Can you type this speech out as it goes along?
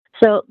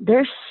So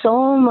there's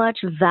so much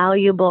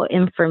valuable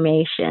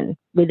information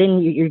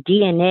within your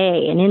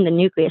DNA and in the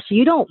nucleus. So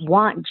you don't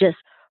want just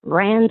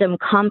random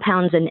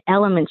compounds and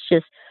elements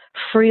just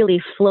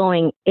freely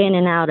flowing in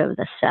and out of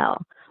the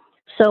cell.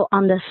 So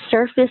on the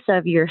surface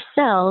of your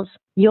cells,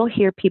 you'll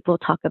hear people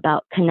talk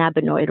about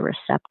cannabinoid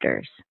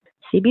receptors,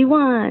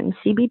 CB1,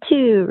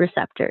 CB2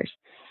 receptors.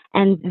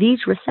 And these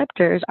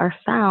receptors are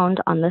found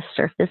on the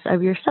surface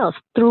of your cells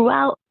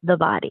throughout the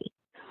body.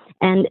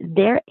 And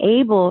they're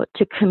able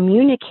to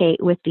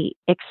communicate with the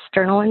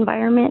external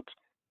environment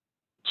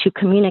to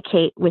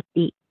communicate with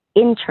the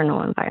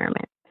internal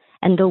environment.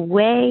 And the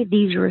way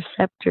these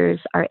receptors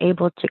are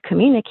able to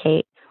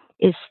communicate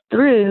is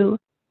through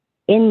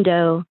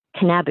endocannabinoids.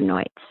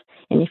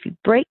 And if you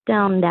break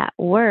down that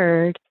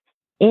word,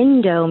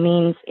 endo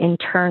means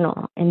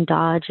internal,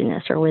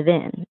 endogenous, or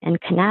within. And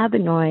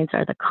cannabinoids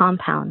are the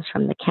compounds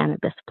from the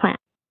cannabis plant.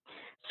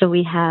 So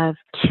we have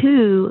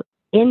two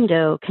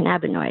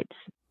endocannabinoids.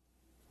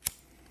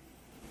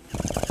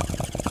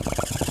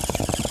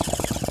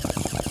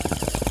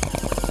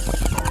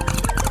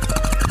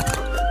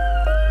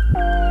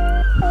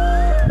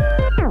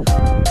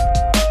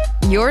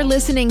 You're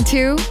listening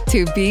to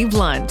Be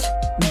Blunt,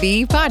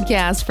 the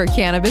podcast for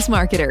cannabis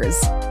marketers,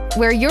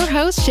 where your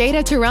host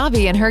Shada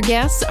Tarabi and her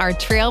guests are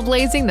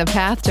trailblazing the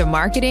path to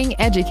marketing,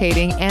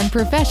 educating, and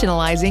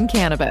professionalizing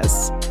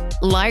cannabis.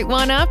 Light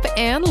one up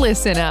and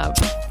listen up.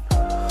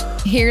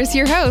 Here's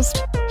your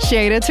host,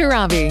 Shada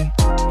Tarabi.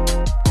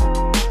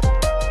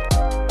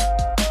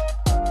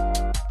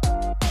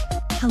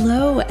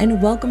 Hello,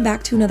 and welcome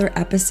back to another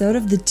episode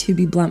of the To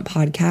Be Blunt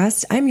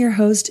podcast. I'm your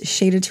host,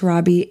 Shada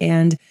Tarabi,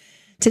 and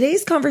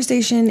today's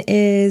conversation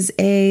is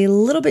a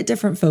little bit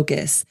different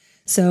focus.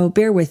 So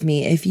bear with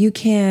me. If you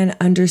can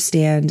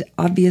understand,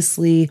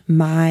 obviously,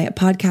 my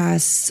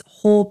podcast's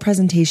whole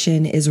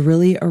presentation is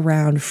really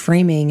around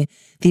framing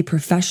the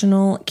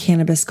professional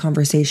cannabis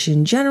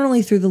conversation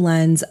generally through the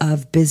lens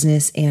of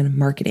business and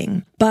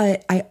marketing.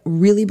 But I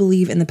really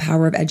believe in the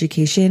power of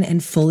education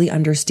and fully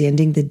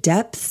understanding the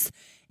depths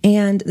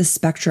and the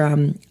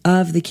spectrum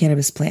of the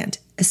cannabis plant,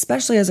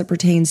 especially as it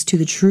pertains to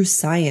the true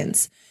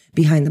science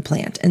behind the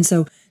plant. And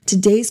so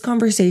today's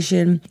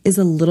conversation is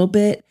a little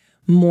bit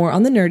more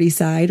on the nerdy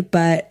side,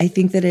 but I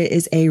think that it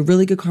is a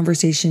really good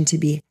conversation to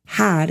be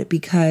had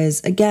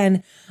because,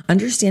 again,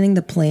 understanding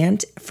the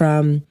plant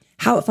from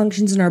how it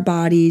functions in our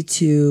body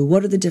to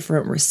what are the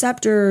different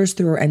receptors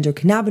through our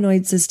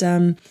endocannabinoid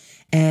system,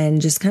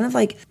 and just kind of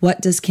like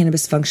what does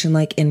cannabis function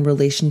like in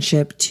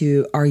relationship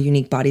to our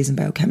unique bodies and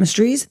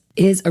biochemistries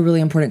is a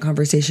really important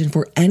conversation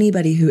for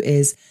anybody who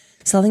is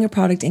selling a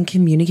product and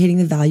communicating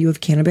the value of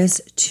cannabis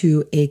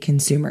to a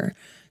consumer.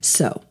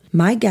 So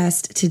my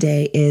guest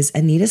today is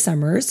Anita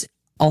Sommers,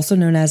 also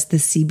known as the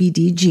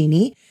CBD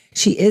Genie.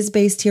 She is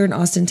based here in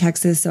Austin,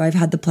 Texas, so I've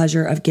had the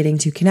pleasure of getting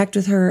to connect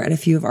with her at a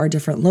few of our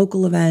different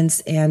local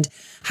events and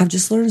have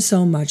just learned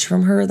so much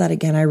from her that,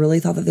 again, I really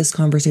thought that this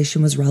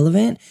conversation was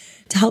relevant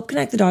to help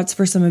connect the dots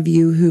for some of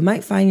you who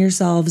might find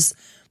yourselves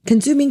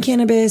consuming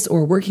cannabis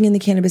or working in the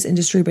cannabis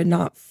industry, but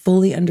not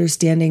fully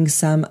understanding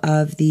some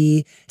of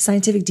the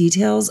scientific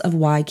details of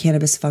why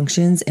cannabis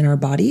functions in our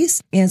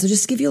bodies. And so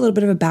just to give you a little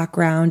bit of a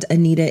background,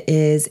 Anita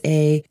is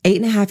a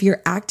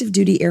 8.5-year active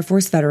duty Air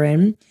Force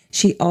veteran.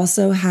 She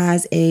also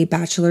has a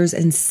bachelor's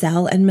in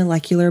cell and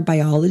molecular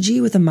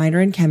biology with a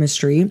minor in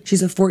chemistry.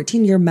 She's a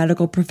 14-year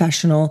medical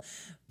professional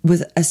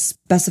with a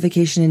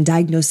specification in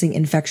diagnosing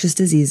infectious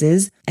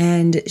diseases.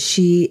 And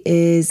she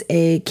is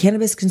a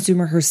cannabis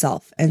consumer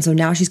herself. And so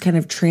now she's kind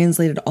of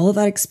translated all of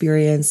that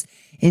experience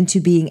into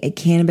being a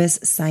cannabis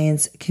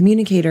science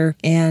communicator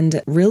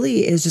and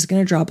really is just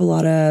going to drop a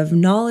lot of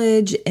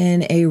knowledge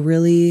in a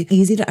really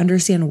easy to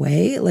understand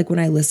way. Like when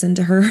I listen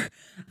to her,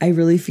 I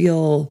really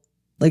feel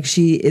like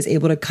she is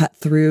able to cut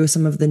through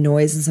some of the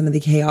noise and some of the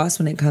chaos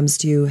when it comes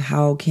to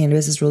how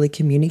cannabis is really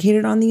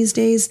communicated on these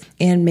days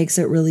and makes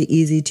it really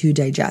easy to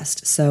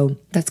digest. So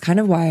that's kind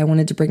of why I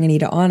wanted to bring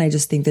Anita on. I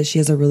just think that she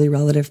has a really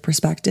relative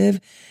perspective.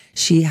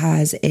 She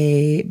has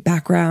a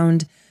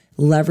background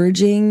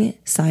leveraging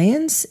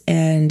science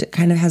and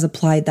kind of has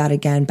applied that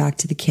again back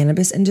to the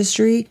cannabis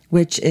industry,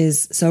 which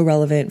is so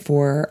relevant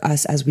for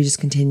us as we just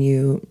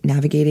continue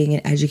navigating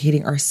and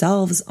educating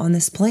ourselves on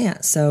this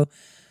plant. So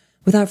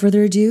without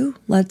further ado,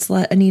 let's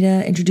let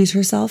Anita introduce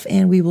herself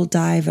and we will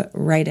dive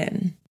right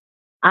in.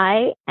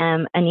 I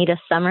am Anita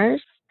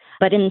Sommers,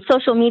 but in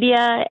social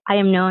media, I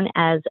am known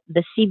as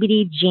the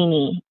CBD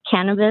Genie,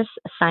 Cannabis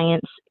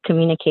Science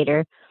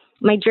Communicator.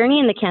 My journey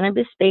in the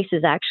cannabis space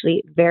is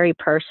actually very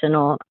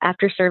personal.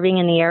 After serving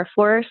in the Air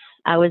Force,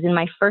 I was in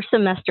my first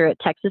semester at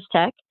Texas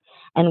Tech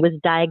and was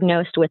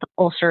diagnosed with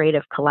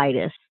ulcerative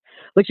colitis,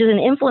 which is an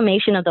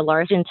inflammation of the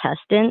large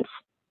intestines.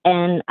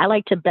 And I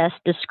like to best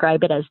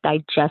describe it as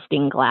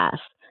digesting glass.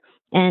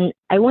 And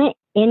I went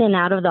in and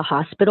out of the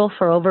hospital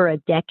for over a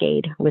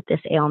decade with this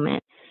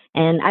ailment.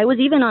 And I was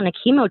even on a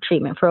chemo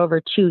treatment for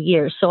over 2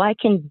 years. So I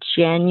can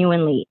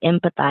genuinely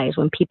empathize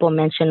when people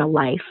mention a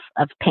life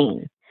of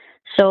pain.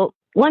 So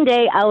one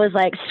day I was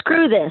like,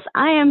 screw this.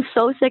 I am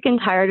so sick and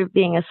tired of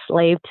being a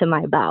slave to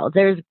my bowels.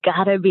 There's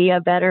got to be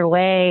a better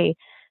way.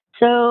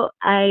 So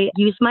I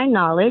used my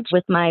knowledge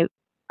with my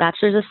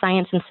bachelor's of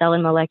science in cell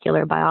and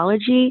molecular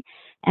biology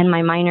and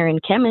my minor in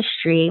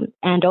chemistry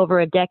and over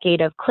a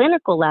decade of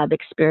clinical lab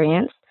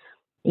experience,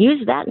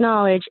 used that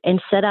knowledge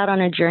and set out on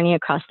a journey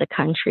across the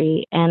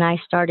country. And I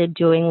started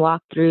doing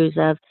walkthroughs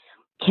of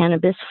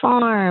cannabis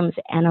farms,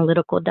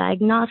 analytical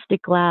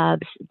diagnostic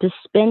labs,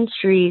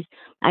 dispensaries.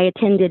 I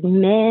attended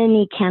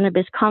many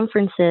cannabis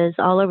conferences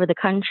all over the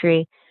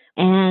country.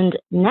 And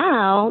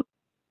now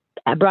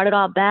I brought it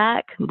all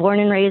back, born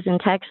and raised in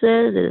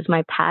Texas. It is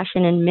my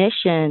passion and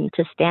mission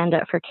to stand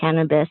up for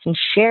cannabis and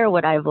share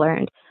what I've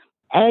learned,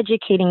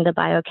 educating the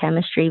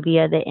biochemistry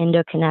via the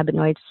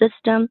endocannabinoid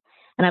system.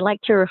 And I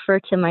like to refer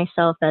to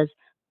myself as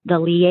the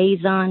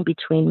liaison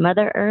between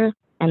Mother Earth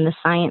and the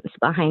science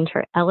behind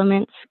her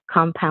elements,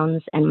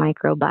 compounds, and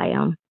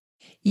microbiome.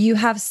 You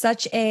have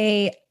such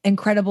a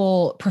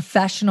incredible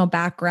professional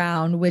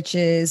background, which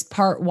is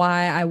part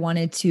why I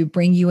wanted to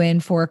bring you in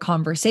for a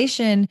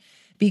conversation,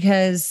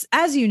 because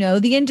as you know,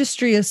 the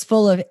industry is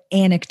full of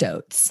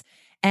anecdotes.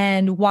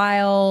 And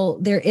while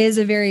there is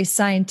a very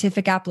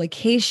scientific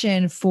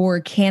application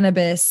for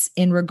cannabis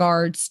in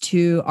regards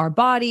to our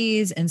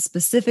bodies and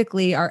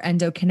specifically our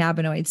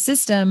endocannabinoid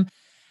system,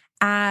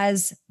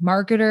 as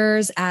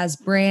marketers, as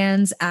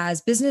brands,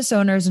 as business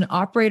owners and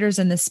operators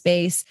in the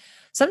space,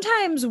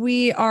 sometimes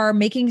we are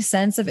making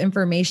sense of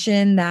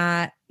information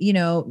that,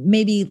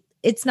 maybe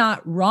it's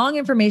not wrong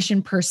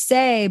information per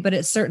se, but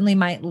it certainly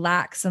might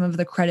lack some of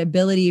the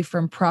credibility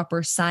from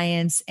proper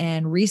science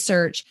and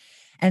research.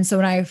 And so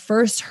when I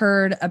first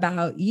heard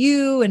about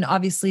you, and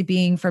obviously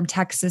being from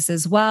Texas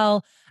as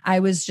well, I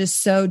was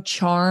just so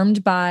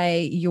charmed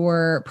by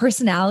your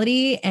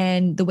personality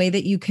and the way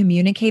that you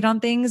communicate on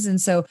things. And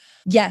so,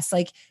 yes,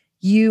 like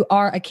you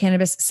are a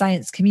cannabis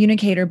science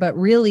communicator, but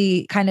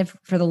really kind of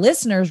for the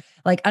listeners,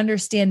 like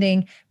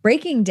understanding,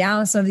 breaking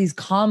down some of these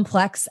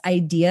complex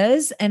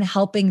ideas and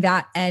helping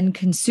that end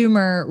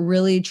consumer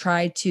really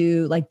try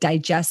to like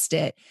digest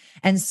it.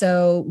 And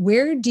so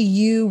where do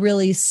you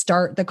really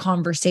start the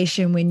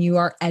conversation when you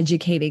are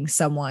educating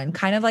someone?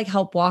 Kind of like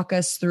help walk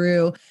us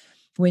through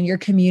when you're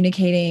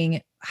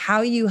communicating,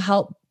 how you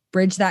help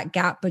bridge that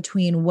gap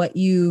between what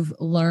you've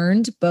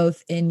learned,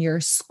 both in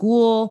your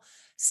school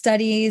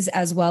studies,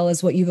 as well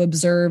as what you've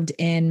observed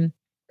in,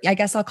 I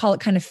guess I'll call it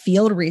kind of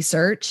field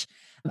research,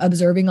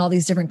 observing all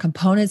these different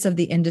components of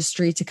the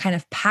industry to kind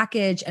of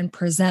package and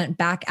present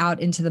back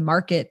out into the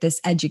market this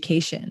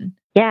education.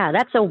 Yeah,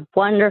 that's a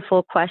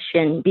wonderful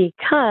question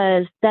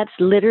because that's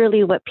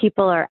literally what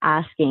people are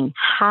asking.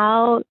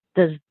 How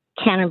does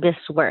cannabis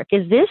work?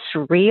 Is this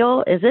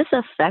real? Is this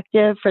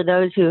effective for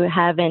those who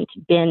haven't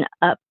been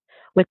up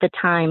with the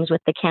times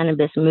with the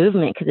cannabis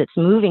movement because it's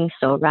moving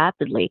so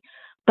rapidly?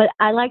 But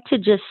I like to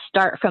just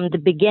start from the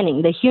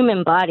beginning, the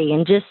human body,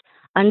 and just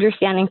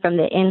understanding from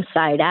the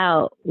inside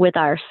out with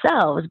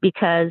ourselves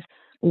because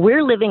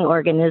we're living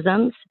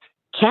organisms,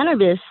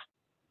 cannabis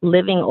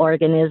living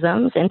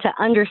organisms, and to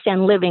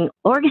understand living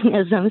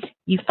organisms,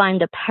 you find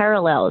the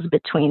parallels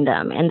between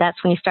them. And that's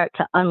when you start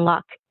to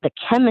unlock the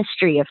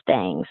chemistry of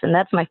things. And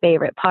that's my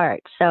favorite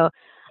part. So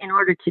in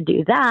order to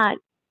do that,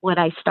 what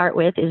I start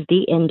with is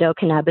the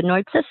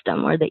endocannabinoid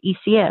system or the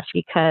ECS,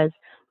 because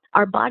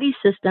our body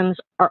systems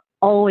are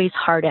always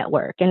hard at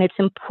work. And it's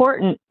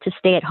important to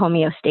stay at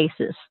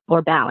homeostasis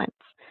or balance.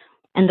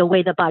 And the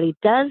way the body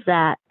does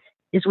that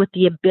is with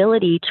the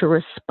ability to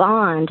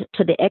respond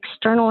to the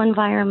external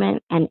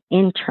environment and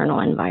internal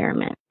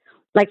environment.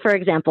 Like, for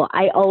example,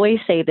 I always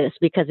say this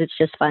because it's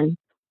just fun.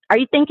 Are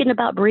you thinking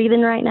about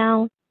breathing right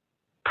now?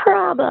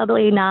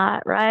 Probably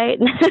not, right?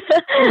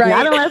 Right.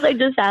 Not unless I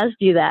just asked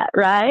you that,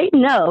 right?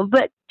 No,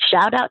 but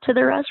shout out to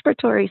the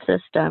respiratory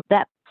system.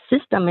 That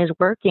system is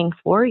working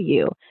for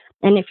you.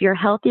 And if you're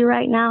healthy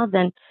right now,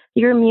 then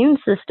your immune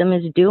system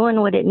is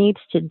doing what it needs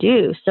to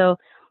do. So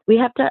we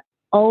have to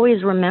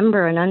always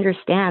remember and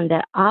understand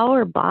that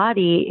our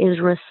body is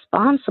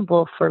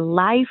responsible for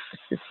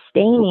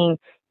life-sustaining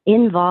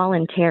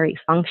involuntary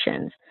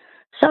functions.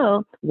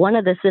 So one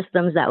of the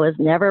systems that was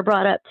never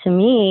brought up to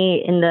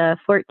me in the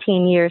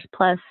 14 years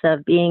plus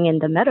of being in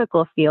the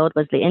medical field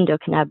was the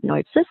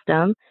endocannabinoid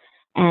system.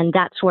 And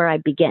that's where I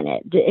begin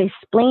it,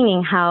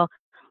 explaining how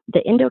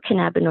the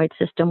endocannabinoid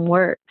system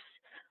works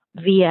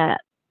via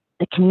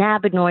the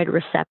cannabinoid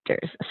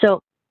receptors.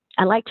 So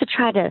I like to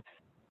try to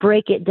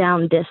break it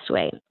down this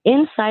way.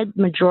 Inside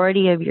the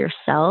majority of your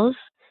cells,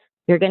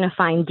 you're going to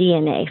find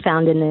DNA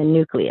found in the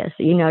nucleus.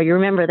 You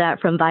remember that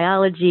from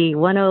biology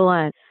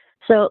 101.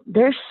 So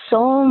there's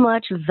so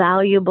much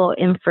valuable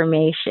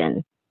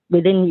information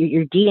within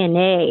your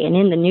DNA and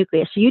in the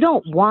nucleus. So you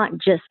don't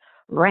want just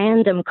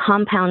random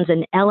compounds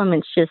and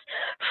elements just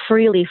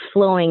freely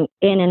flowing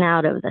in and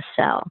out of the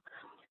cell.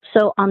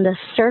 So on the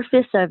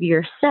surface of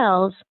your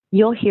cells,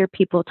 you'll hear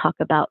people talk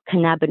about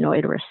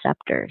cannabinoid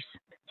receptors,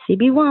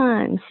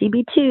 CB1,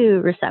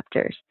 CB2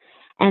 receptors.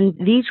 And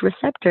these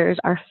receptors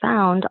are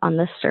found on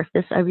the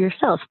surface of your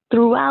cells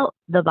throughout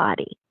the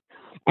body.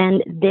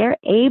 And they're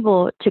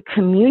able to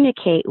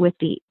communicate with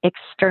the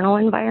external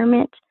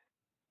environment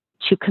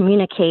to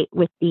communicate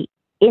with the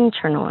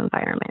internal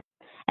environment.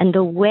 And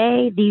the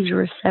way these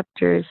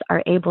receptors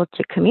are able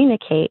to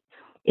communicate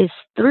is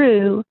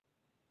through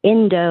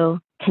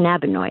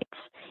endocannabinoids.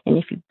 And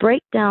if you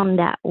break down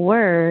that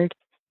word,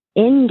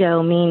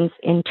 endo means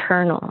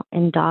internal,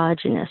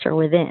 endogenous, or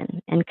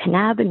within. And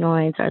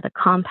cannabinoids are the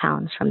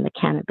compounds from the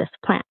cannabis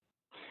plant.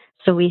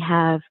 So we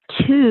have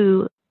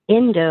two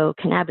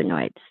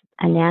endocannabinoids,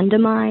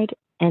 anandamide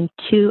and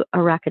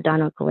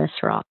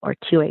 2-arachidonoglycerol, or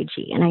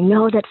 2-AG. And I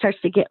know that starts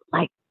to get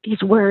like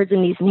these words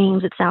and these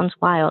names, it sounds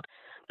wild.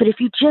 But if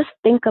you just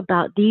think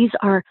about, these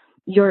are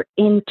your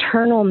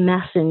internal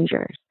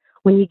messengers.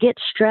 When you get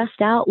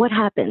stressed out, what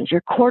happens?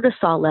 Your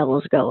cortisol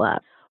levels go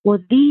up. Well,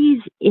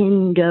 these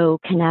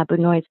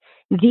endocannabinoids,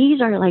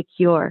 these are like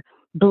your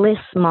bliss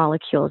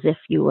molecules, if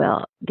you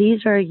will.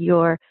 These are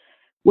your,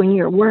 when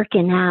you're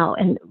working out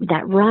and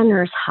that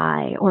runner's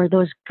high or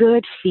those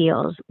good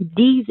feels,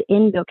 these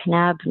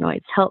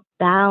endocannabinoids help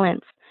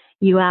balance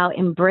you out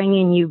and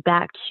bringing you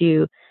back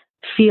to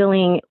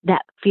feeling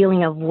that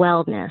feeling of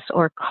wellness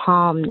or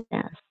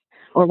calmness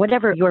or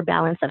whatever your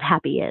balance of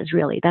happy is,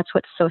 really. That's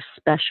what's so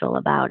special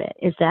about it,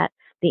 is that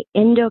the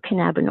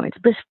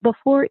endocannabinoids,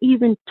 before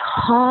even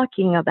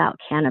talking about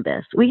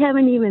cannabis, we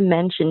haven't even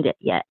mentioned it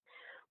yet,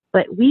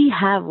 but we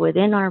have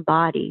within our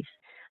bodies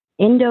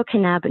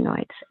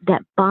endocannabinoids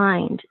that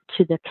bind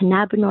to the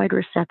cannabinoid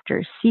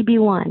receptors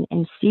CB1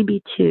 and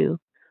CB2,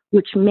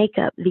 which make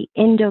up the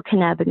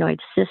endocannabinoid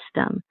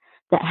system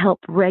that help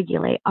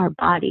regulate our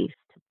bodies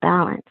to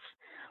balance.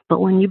 But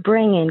when you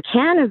bring in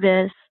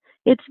cannabis,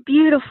 it's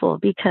beautiful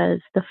because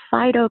the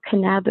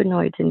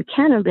phytocannabinoids in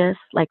cannabis,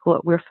 like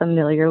what we're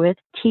familiar with,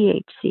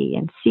 THC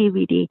and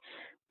CBD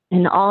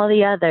and all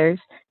the others,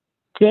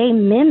 they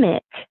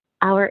mimic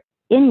our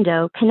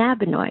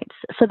endocannabinoids.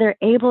 So they're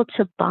able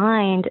to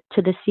bind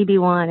to the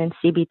CB1 and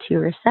CB2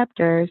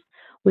 receptors,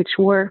 which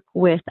work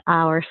with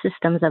our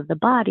systems of the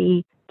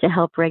body to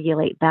help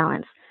regulate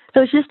balance.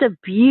 So it's just a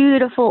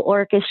beautiful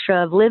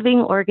orchestra of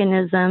living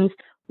organisms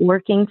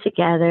working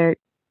together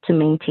to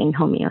maintain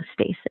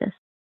homeostasis.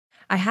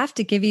 I have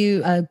to give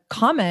you a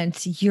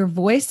comment. Your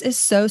voice is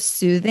so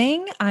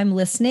soothing. I'm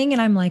listening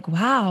and I'm like,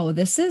 wow,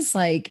 this is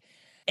like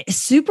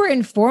super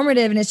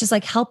informative. And it's just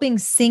like helping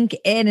sink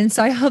in. And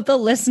so I hope the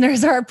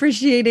listeners are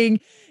appreciating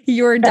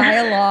your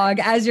dialogue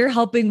as you're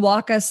helping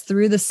walk us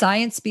through the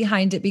science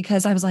behind it,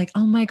 because I was like,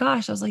 oh my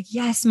gosh, I was like,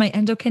 yes, my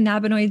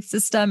endocannabinoid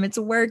system, it's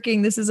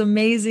working. This is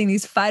amazing.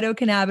 These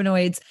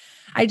phytocannabinoids.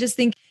 I just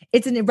think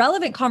it's an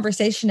irrelevant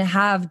conversation to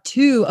have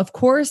too, of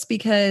course,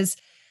 because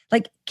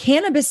like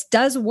cannabis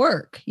does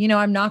work. You know,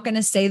 I'm not going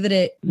to say that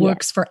it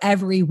works for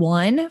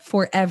everyone,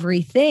 for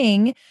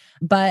everything,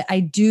 but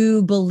I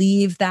do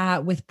believe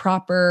that with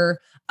proper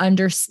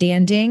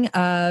understanding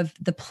of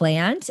the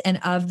plant and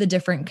of the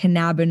different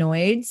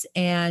cannabinoids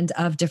and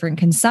of different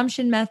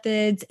consumption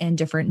methods and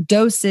different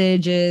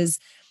dosages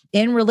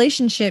in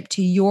relationship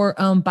to your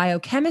own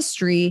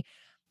biochemistry,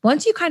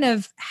 once you kind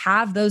of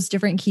have those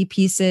different key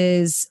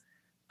pieces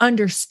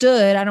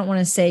understood, I don't want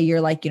to say you're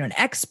like, an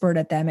expert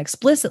at them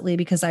explicitly,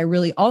 because I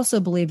really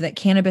also believe that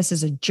cannabis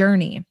is a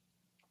journey.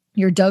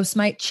 Your dose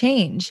might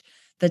change.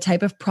 The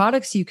type of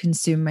products you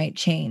consume might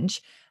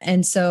change.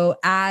 And so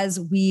as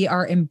we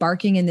are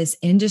embarking in this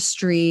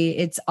industry,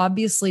 it's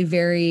obviously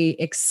very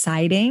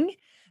exciting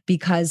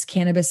because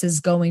cannabis is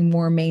going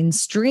more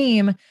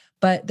mainstream,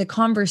 but the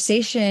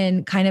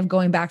conversation kind of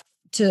going back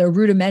to a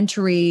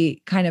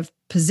rudimentary kind of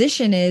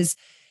position is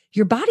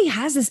your body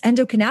has this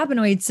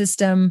endocannabinoid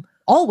system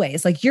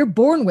always. Like you're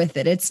born with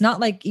it. It's not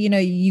like,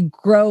 you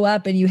grow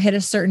up and you hit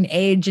a certain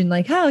age and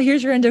like, oh,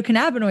 here's your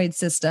endocannabinoid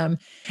system.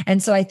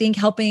 And so I think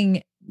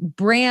helping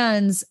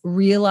brands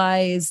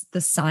realize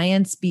the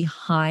science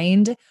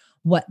behind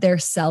what they're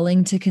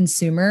selling to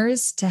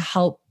consumers to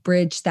help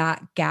bridge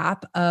that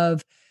gap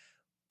of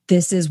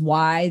this is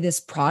why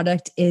this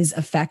product is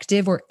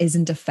effective or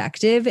isn't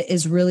effective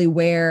is really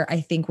where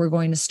I think we're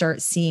going to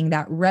start seeing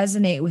that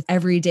resonate with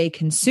everyday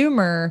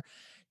consumer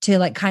to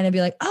like kind of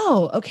be like,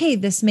 oh, okay,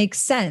 this makes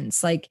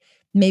sense. Like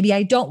maybe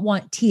I don't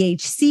want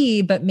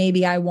THC, but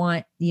maybe I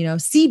want,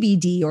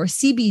 CBD or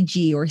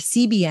CBG or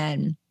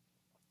CBN.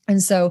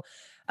 And so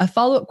a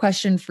follow-up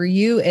question for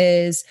you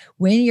is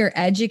when you're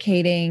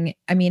educating,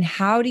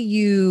 how do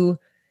you,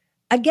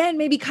 again,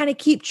 maybe kind of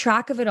keep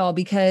track of it all,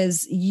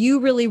 because you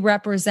really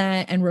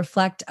represent and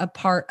reflect a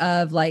part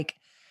of like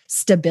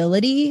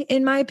stability,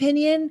 in my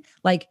opinion.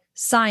 Like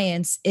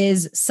science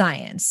is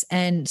science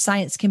and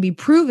science can be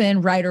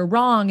proven right or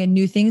wrong and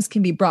new things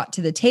can be brought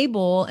to the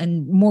table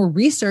and more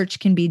research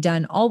can be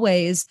done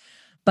always.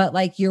 But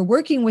like you're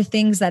working with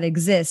things that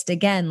exist.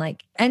 Again,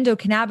 like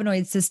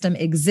endocannabinoid system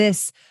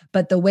exists,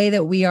 but the way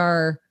that we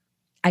are,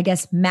 I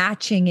guess,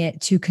 matching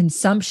it to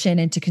consumption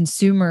and to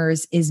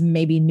consumers is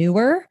maybe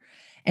newer.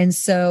 And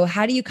so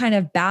how do you kind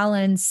of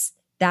balance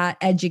that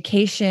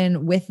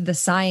education with the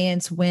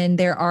science when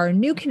there are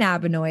new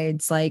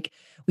cannabinoids? Like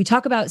we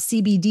talk about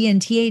CBD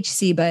and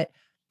THC, but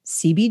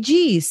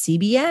CBG,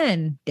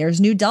 CBN, there's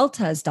new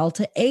deltas,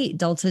 Delta 8,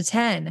 Delta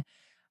 10.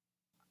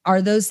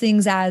 Are those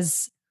things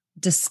as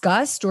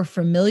discussed or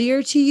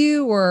familiar to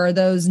you, or are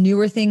those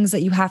newer things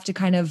that you have to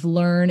kind of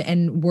learn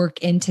and work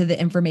into the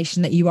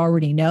information that you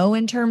already know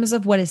in terms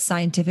of what is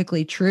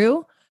scientifically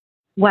true?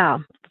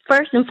 Wow.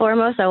 First and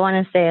foremost, I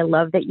want to say I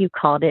love that you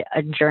called it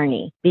a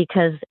journey,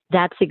 because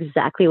that's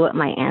exactly what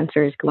my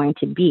answer is going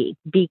to be.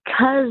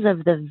 Because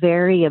of the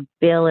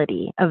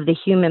variability of the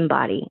human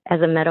body,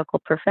 as a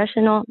medical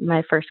professional,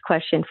 my first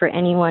question for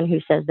anyone who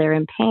says they're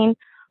in pain,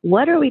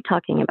 what are we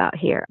talking about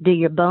here? Do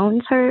your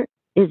bones hurt?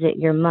 Is it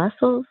your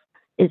muscles?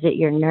 Is it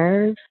your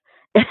nerves?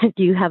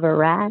 Do you have a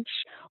rash?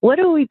 What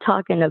are we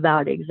talking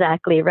about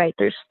exactly, right?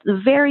 There's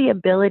the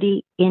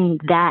variability in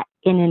that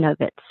in and of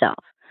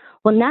itself.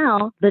 Well,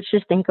 now let's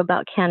just think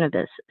about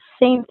cannabis.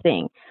 Same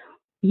thing.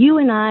 You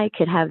and I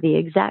could have the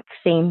exact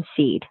same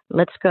seed.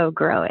 Let's go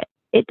grow it.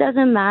 It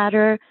doesn't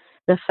matter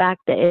the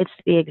fact that it's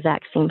the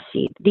exact same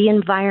seed. The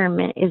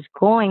environment is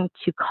going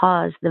to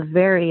cause the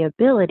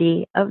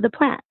variability of the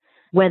plant,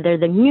 whether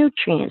the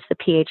nutrients, the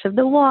pH of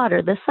the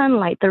water, the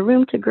sunlight, the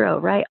room to grow,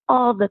 right?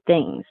 All the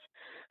things.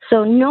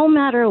 So no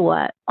matter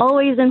what,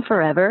 always and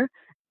forever,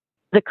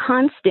 the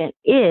constant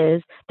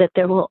is that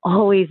there will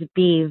always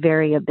be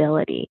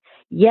variability.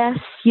 Yes,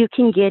 you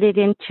can get it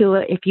into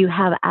it if you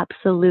have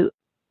absolute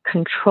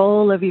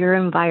control of your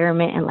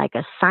environment and like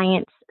a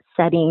science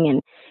setting,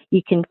 and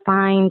you can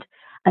find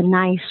a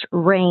nice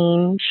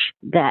range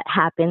that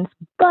happens.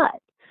 But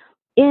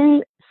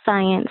in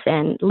science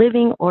and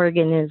living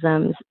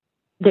organisms,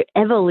 the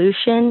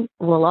evolution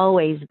will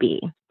always be.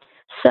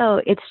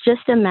 So it's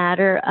just a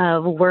matter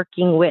of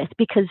working with,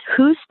 because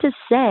who's to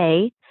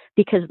say,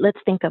 because let's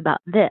think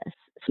about this.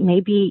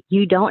 Maybe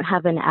you don't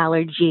have an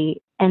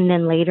allergy and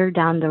then later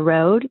down the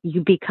road,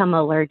 you become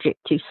allergic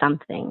to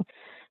something.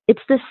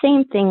 It's the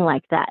same thing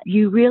like that.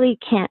 You really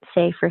can't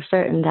say for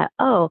certain that,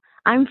 oh,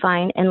 I'm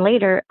fine, and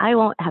later I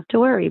won't have to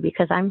worry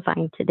because I'm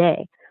fine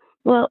today.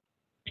 Well,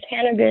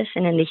 cannabis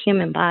and in the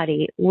human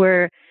body,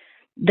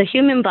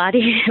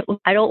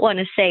 I don't want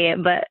to say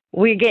it, but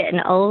we're getting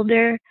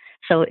older,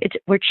 so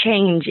we're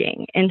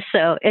changing. And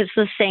so it's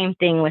the same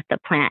thing with the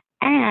plant.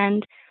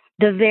 And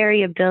the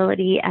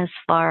variability as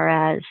far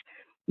as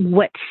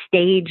what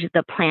stage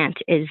the plant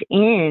is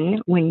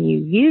in when you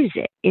use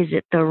it. Is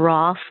it the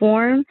raw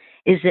form?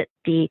 Is it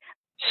the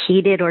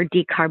heated or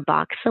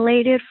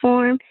decarboxylated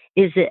form?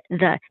 Is it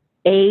the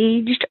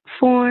aged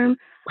form?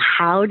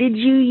 How did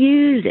you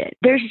use it?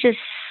 There's just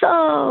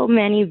so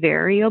many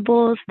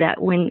variables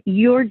that when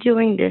you're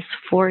doing this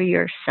for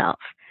yourself,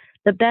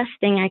 the best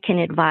thing I can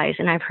advise,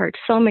 and I've heard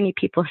so many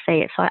people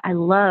say it, so I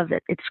love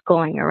that it's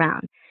going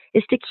around,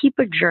 is to keep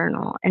a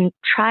journal and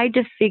try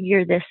to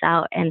figure this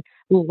out and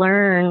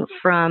learn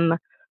from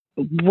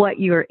what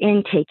you're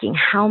intaking,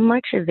 how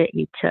much of it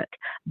you took.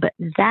 But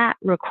that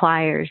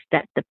requires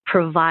that the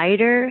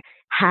provider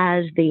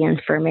has the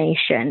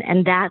information.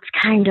 And that's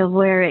kind of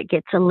where it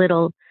gets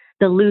the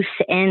loose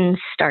ends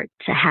start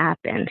to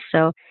happen.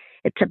 So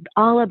it's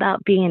all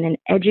about being an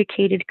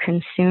educated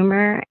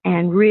consumer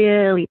and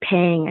really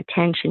paying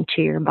attention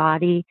to your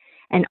body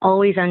and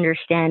always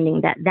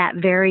understanding that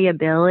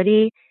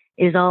variability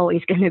is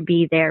always going to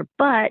be there,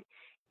 but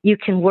you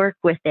can work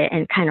with it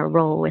and kind of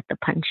roll with the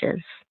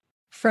punches.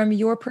 From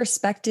your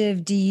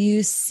perspective, do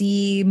you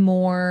see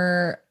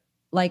more,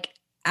 like,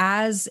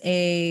 as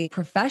a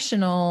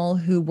professional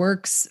who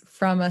works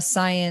from a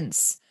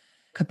science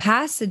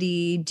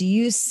capacity, do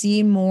you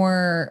see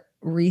more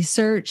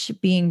research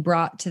being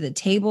brought to the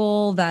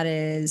table that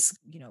is,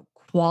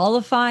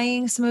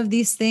 qualifying some of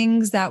these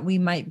things that we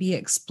might be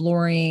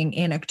exploring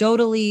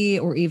anecdotally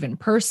or even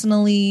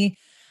personally?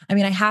 I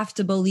mean, I have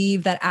to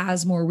believe that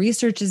as more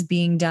research is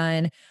being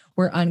done,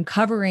 we're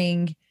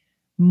uncovering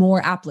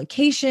more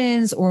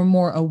applications or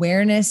more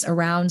awareness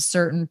around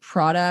certain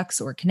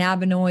products or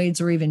cannabinoids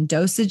or even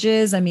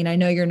dosages. I mean, I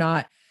know you're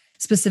not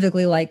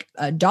specifically like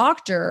a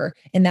doctor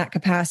in that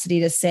capacity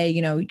to say,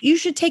 you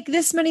should take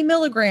this many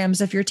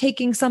milligrams if you're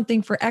taking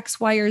something for X,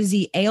 Y, or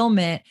Z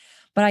ailment.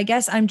 But I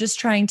guess I'm just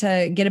trying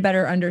to get a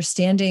better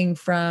understanding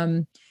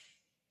from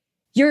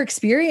your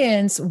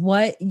experience,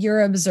 what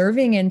you're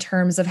observing in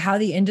terms of how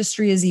the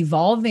industry is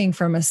evolving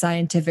from a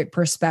scientific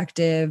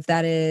perspective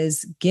that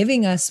is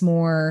giving us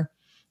more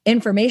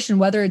information,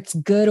 whether it's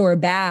good or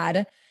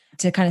bad,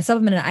 to kind of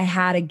supplement it. I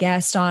had a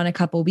guest on a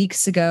couple of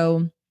weeks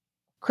ago,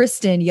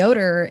 Kristen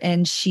Yoder,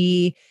 and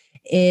she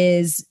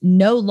is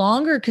no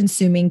longer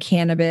consuming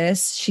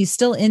cannabis. She's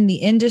still in the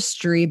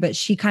industry, but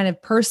she kind of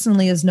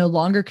personally is no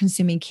longer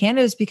consuming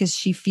cannabis because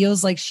she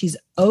feels like she's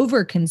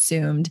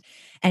overconsumed.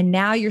 And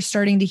now you're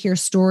starting to hear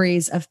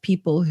stories of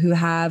people who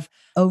have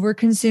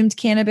overconsumed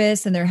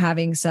cannabis and they're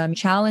having some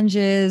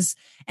challenges.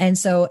 And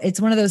so it's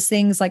one of those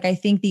things, like, I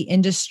think the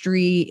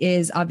industry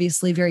is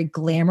obviously very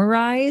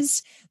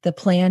glamorized. The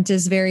plant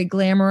is very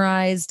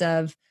glamorized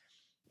of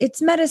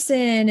it's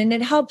medicine and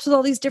it helps with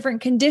all these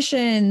different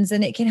conditions,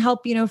 and it can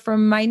help,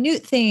 from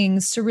minute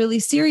things to really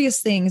serious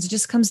things. It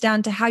just comes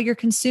down to how you're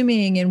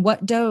consuming and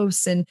what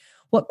dose and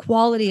what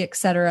quality, et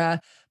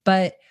cetera.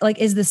 But like,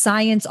 is the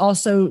science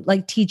also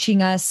like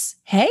teaching us,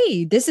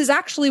 hey, this is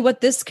actually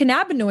what this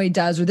cannabinoid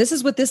does, or this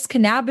is what this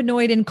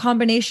cannabinoid in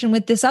combination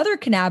with this other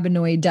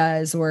cannabinoid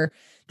does, or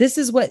this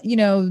is what,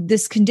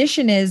 this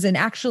condition is, and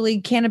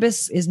actually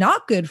cannabis is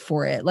not good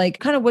for it. Like,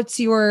 kind of what's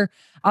your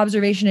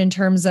observation in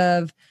terms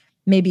of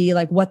maybe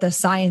like what the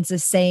science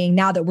is saying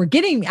now that we're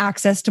getting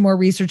access to more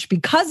research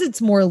because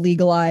it's more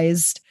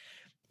legalized?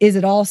 Is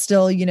it all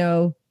still,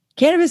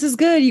 cannabis is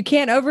good, you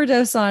can't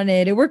overdose on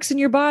it, it works in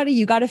your body,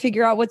 you got to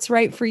figure out what's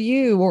right for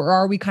you? Or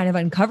are we kind of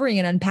uncovering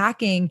and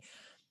unpacking,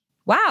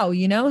 wow,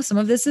 some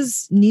of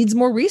this needs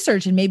more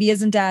research and maybe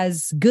isn't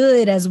as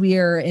good as we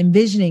are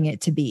envisioning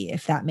it to be,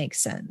 if that makes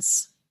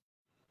sense?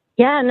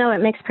 Yeah, no, it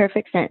makes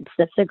perfect sense.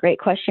 That's a great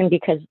question,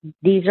 because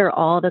these are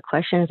all the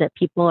questions that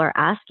people are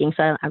asking.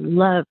 So I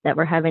love that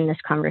we're having this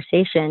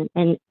conversation.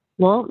 And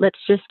well, let's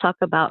just talk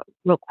about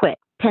real quick,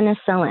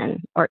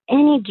 penicillin or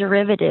any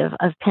derivative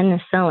of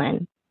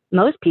penicillin.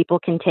 Most people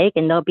can take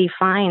and they'll be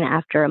fine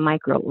after a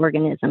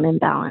microorganism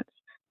imbalance.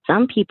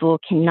 Some people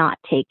cannot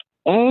take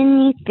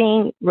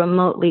anything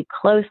remotely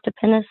close to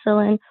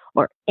penicillin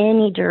or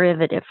any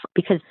derivative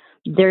because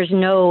there's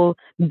no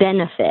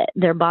benefit.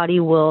 Their body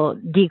will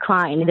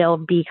decline. They'll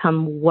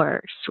become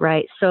worse,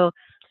 right? So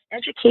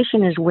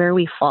education is where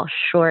we fall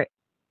short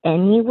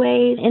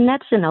anyway, and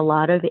that's in a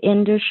lot of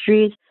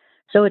industries.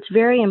 So it's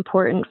very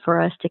important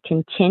for us to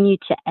continue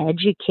to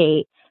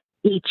educate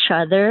each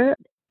other,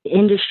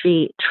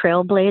 industry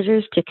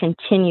trailblazers, to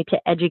continue to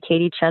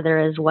educate each other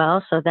as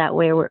well. So that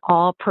way we're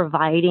all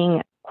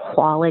providing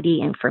quality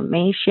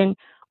information,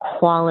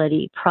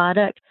 quality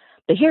product.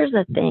 But here's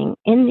the thing,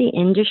 in the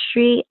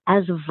industry,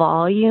 as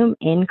volume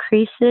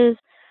increases,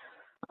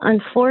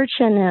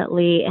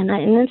 unfortunately, and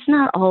it's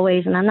not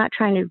always, and I'm not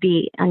trying to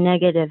be a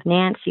negative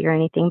Nancy or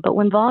anything, but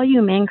when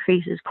volume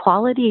increases,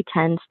 quality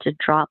tends to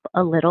drop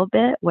a little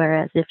bit.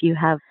 Whereas if you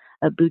have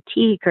a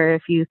boutique, or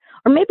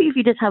maybe if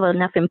you just have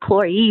enough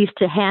employees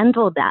to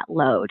handle that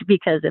load,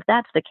 because if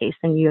that's the case,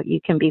 then you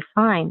can be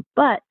fine.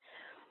 But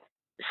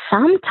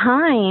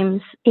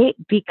sometimes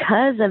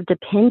because of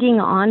depending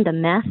on the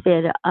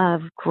method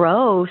of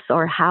growth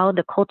or how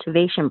the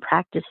cultivation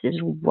practices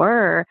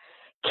were,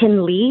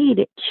 can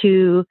lead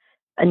to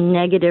a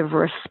negative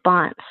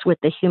response with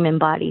the human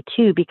body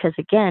too. Because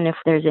again, if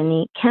there's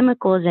any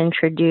chemicals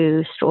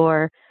introduced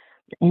or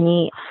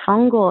any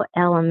fungal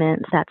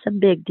elements, that's a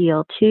big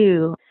deal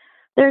too.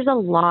 There's a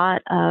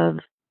lot of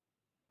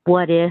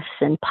what ifs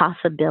and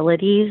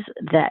possibilities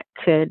that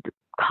could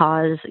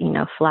cause,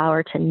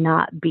 flower to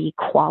not be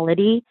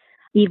quality.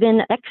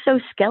 Even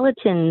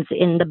exoskeletons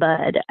in the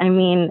bud,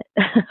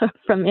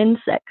 from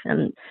insects.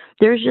 And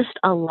there's just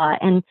a lot.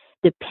 And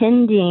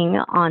depending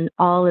on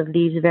all of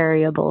these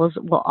variables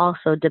will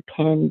also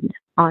depend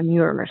on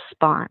your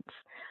response.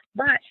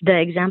 But the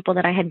example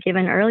that I had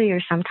given earlier,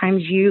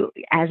 sometimes you,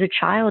 as a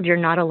child, you're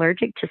not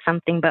allergic to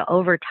something, but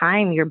over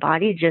time, your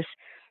body just,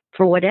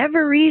 for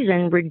whatever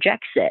reason,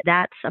 rejects it.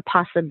 That's a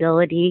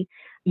possibility.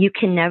 You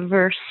can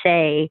never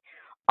say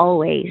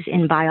always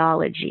in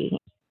biology.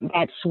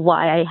 That's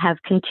why I have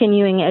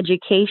continuing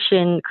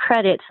education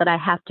credits that I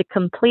have to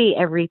complete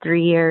every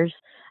 3 years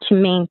to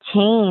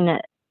maintain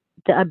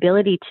the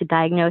ability to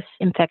diagnose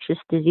infectious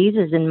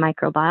diseases in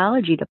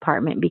microbiology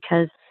department,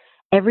 because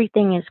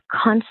everything is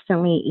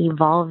constantly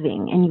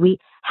evolving, and we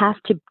have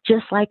to,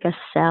 just like a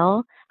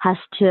cell has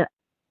to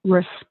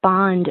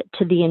respond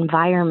to the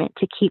environment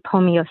to keep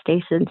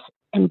homeostasis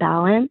and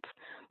balance.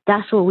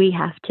 That's what we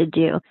have to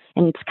do.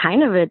 And it's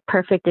kind of a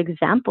perfect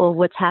example of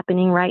what's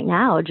happening right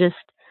now, just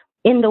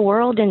in the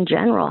world in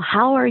general.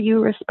 How are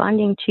you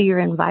responding to your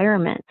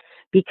environment?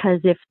 Because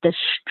if the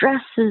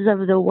stresses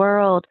of the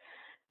world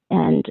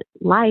and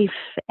life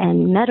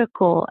and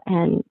medical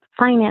and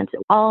finance,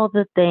 all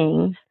the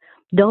things,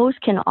 those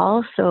can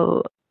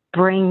also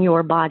bring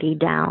your body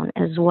down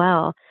as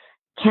well.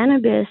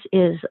 Cannabis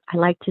is, I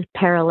like to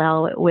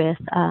parallel it with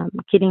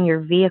getting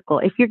your vehicle.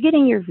 If you're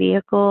getting your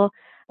vehicle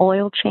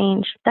oil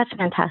change, that's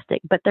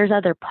fantastic, but there's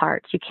other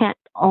parts. You can't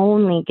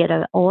only get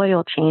an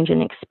oil change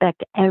and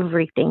expect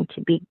everything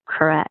to be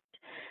correct.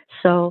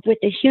 So with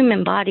the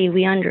human body,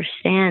 we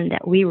understand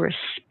that we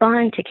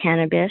respond to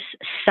cannabis,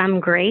 some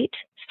great,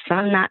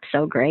 some not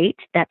so great.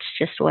 That's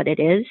just what it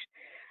is.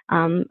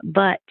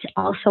 But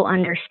also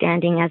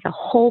understanding as a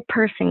whole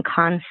person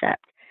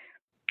concept.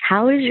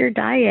 How is your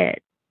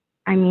diet?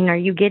 Are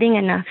you getting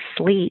enough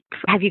sleep?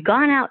 Have you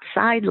gone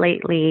outside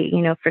lately,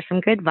 for some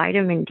good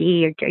vitamin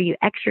D? Or are you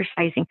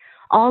exercising?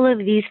 All of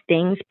these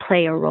things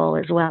play a role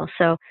as well.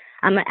 So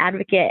I'm an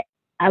advocate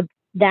of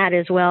that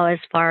as well, as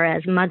far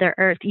as Mother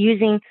Earth,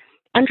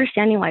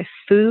 understanding why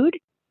food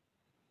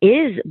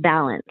is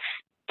balance.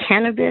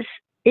 Cannabis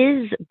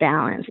is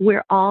balance.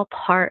 We're all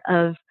part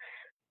of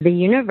the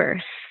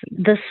universe,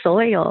 the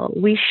soil.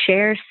 We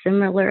share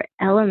similar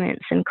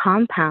elements and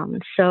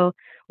compounds. So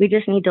we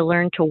just need to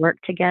learn to work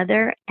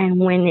together. And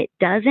when it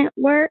doesn't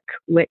work,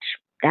 which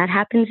that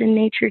happens in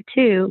nature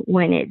too,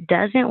 when it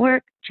doesn't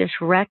work, just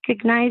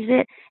recognize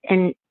it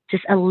and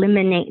just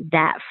eliminate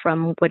that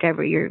from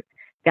whatever you've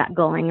got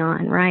going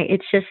on, right?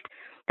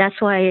 that's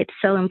why it's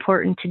so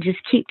important to just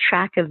keep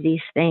track of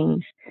these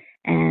things.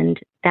 And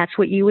that's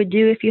what you would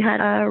do if you had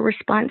a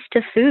response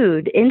to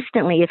food.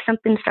 Instantly, if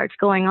something starts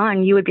going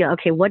on, you would be,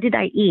 okay, what did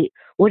I eat?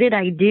 What did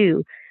I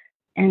do?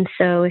 And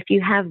so if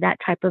you have that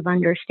type of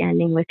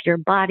understanding with your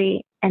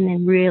body and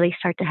then really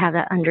start to have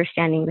that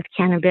understanding with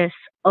cannabis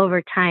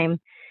over time,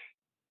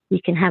 you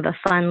can have a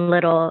fun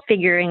little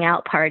figuring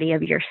out party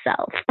of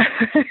yourself.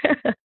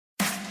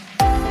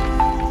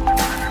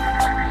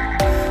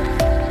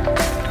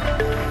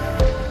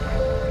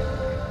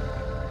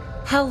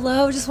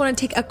 Hello, just want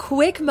to take a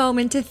quick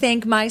moment to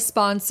thank my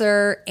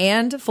sponsor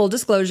and, full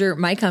disclosure,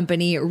 my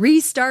company,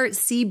 Restart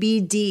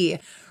CBD.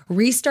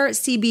 Restart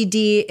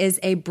CBD is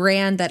a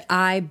brand that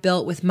I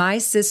built with my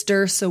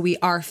sister, so we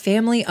are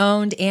family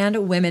owned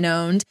and women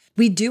owned.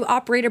 We do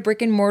operate a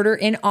brick and mortar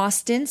in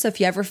Austin, so if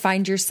you ever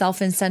find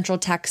yourself in Central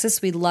Texas,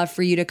 we'd love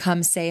for you to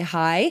come say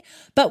hi.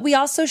 But we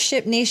also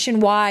ship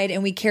nationwide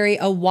and we carry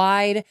a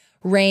wide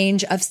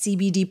range of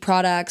CBD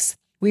products.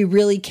 We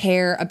really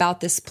care about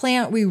this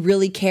plant. We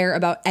really care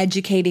about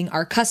educating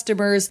our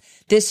customers.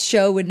 This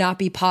show would not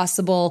be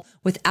possible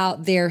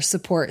without their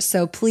support.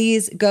 So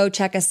please go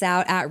check us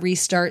out at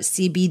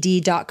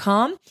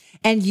restartcbd.com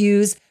and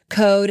use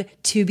code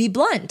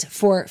TOBEBLUNT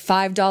for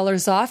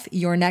 $5 off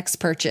your next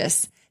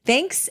purchase.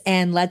 Thanks,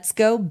 and let's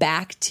go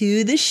back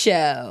to the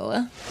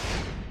show.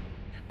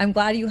 I'm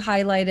glad you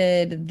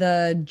highlighted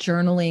the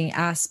journaling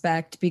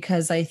aspect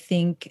because I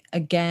think,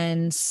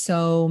 again,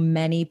 so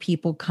many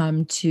people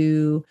come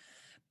to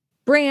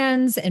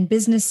brands and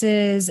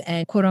businesses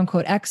and quote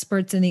unquote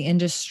experts in the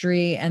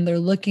industry, and they're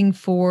looking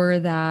for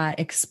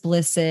that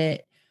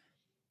explicit,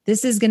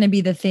 this is going to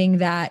be the thing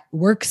that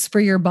works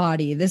for your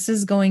body. This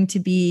is going to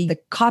be the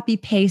copy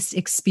paste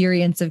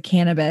experience of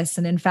cannabis.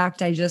 And in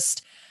fact,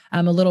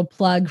 a little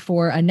plug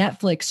for a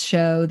Netflix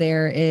show.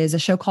 There is a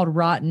show called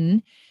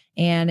Rotten.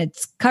 And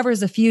it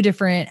covers a few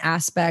different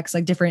aspects,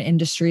 like different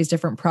industries,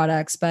 different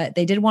products, but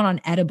they did one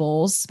on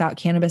edibles, about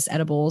cannabis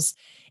edibles.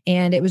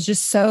 And it was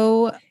just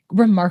so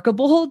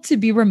remarkable to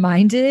be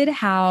reminded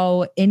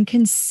how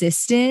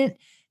inconsistent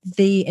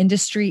the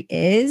industry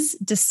is,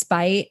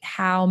 despite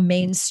how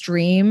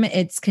mainstream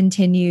it's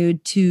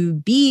continued to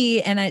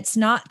be. And it's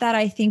not that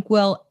I think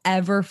we'll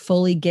ever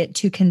fully get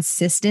to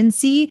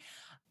consistency.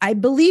 I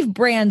believe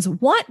brands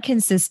want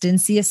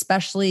consistency,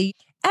 especially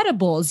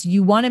edibles.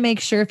 You want to make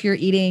sure if you're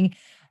eating,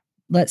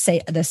 let's say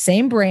the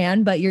same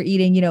brand, but you're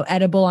eating,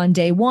 edible on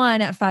day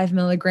one at 5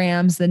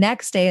 milligrams, the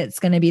next day it's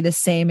going to be the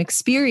same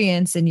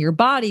experience in your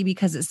body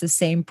because it's the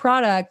same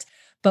product.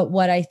 But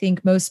what I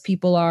think most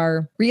people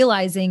are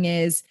realizing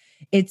is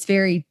it's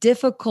very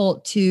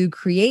difficult to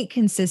create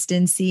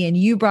consistency. And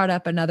you brought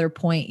up another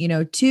point,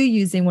 too,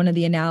 using one of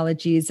the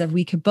analogies of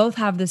we could both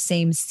have the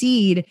same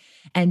seed,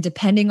 and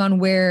depending on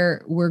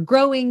where we're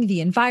growing,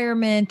 the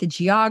environment, the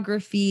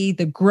geography,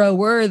 the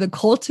grower, the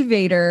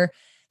cultivator,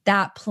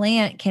 that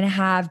plant can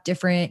have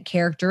different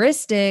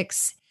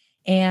characteristics.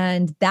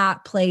 And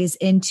that plays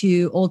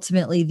into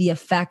ultimately the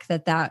effect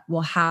that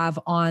will have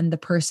on the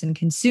person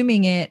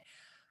consuming it.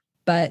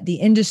 But the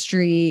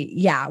industry,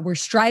 we're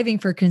striving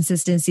for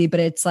consistency,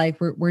 but it's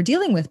like we're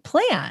dealing with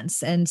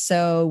plants. And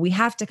so we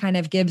have to kind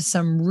of give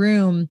some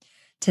room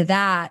to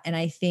that. And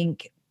I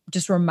think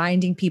just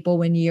reminding people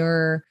when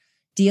you're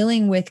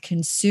dealing with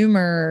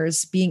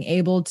consumers, being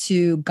able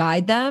to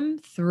guide them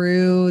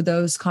through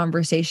those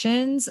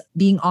conversations,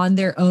 being on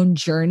their own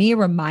journey,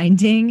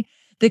 reminding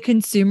the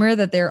consumer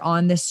that they're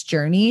on this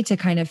journey to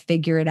kind of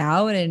figure it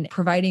out, and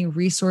providing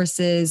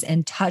resources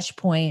and touch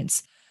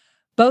points,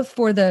 both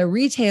for the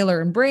retailer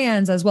and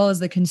brands, as well as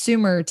the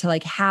consumer, to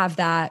have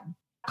that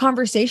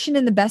conversation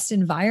in the best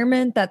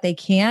environment that they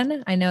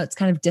can. I know it's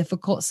kind of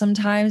difficult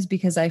sometimes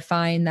because I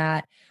find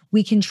that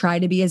we can try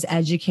to be as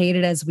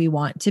educated as we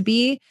want to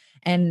be.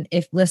 And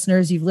if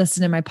listeners, you've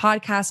listened to my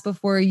podcast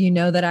before, you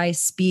know that I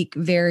speak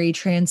very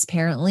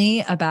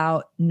transparently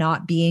about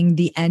not being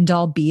the end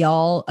all be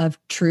all of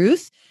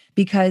truth,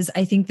 because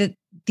I think that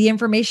the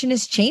information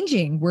is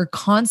changing. We're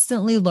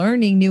constantly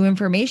learning new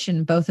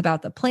information, both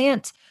about the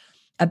plant,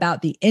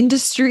 about the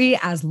industry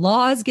as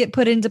laws get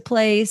put into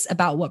place,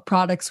 about what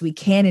products we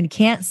can and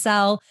can't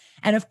sell.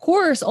 And of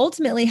course,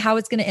 ultimately, how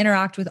it's going to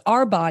interact with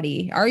our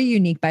body, our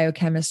unique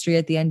biochemistry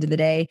at the end of the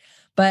day.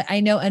 But I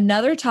know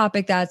another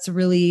topic that's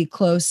really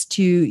close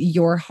to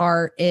your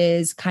heart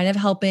is kind of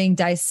helping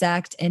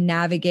dissect and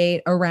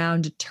navigate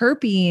around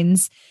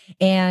terpenes.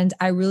 And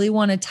I really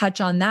want to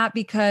touch on that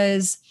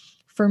because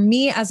for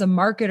me as a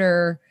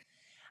marketer,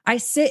 I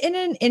sit in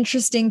an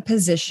interesting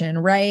position,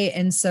 right?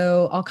 And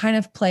so I'll kind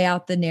of play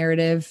out the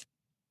narrative.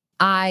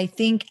 I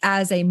think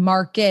as a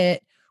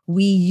market,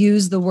 we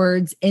use the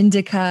words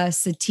indica,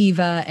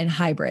 sativa, and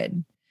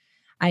hybrid.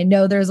 I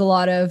know there's a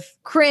lot of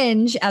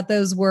cringe at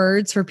those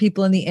words for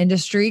people in the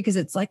industry because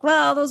it's like,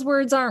 well, those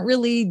words aren't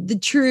really the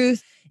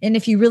truth. And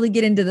if you really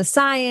get into the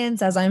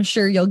science, as I'm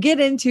sure you'll get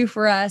into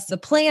for us, the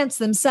plants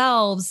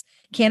themselves,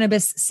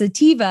 cannabis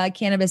sativa,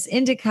 cannabis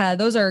indica,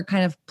 those are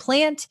kind of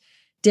plant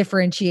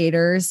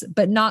differentiators,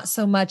 but not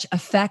so much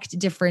effect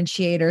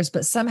differentiators,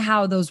 but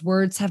somehow those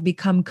words have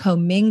become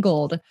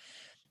commingled.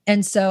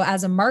 And so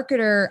as a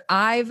marketer,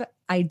 I've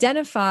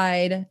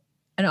identified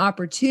an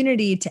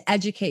opportunity to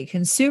educate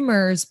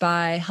consumers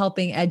by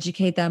helping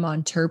educate them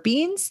on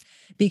terpenes,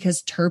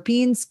 because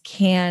terpenes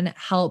can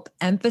help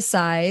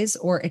emphasize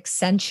or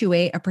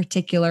accentuate a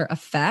particular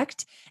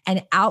effect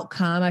and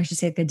outcome, I should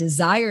say the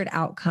desired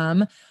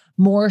outcome,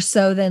 more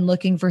so than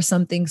looking for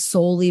something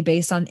solely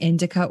based on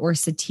indica or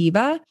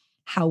sativa.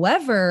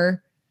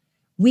 However,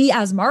 we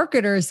as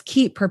marketers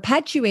keep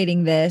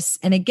perpetuating this.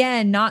 And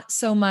again, not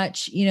so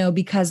much,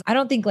 because I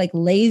don't think like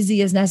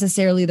lazy is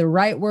necessarily the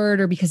right word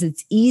or because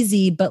it's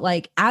easy, but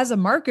like as a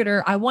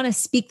marketer, I want to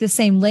speak the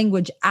same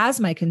language as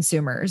my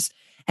consumers.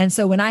 And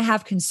so when I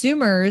have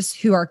consumers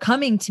who are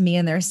coming to me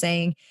and they're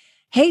saying,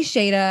 hey,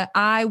 Shada,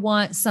 I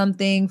want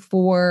something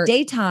for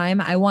daytime.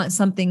 I want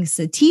something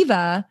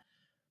sativa.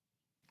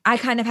 I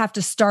kind of have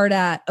to start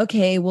at,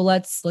 okay, well,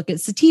 let's look at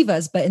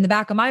sativas. But in the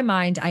back of my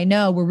mind, I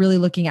know we're really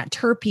looking at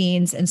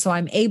terpenes. And so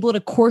I'm able to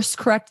course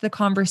correct the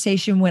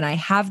conversation when I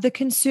have the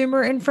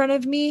consumer in front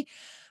of me.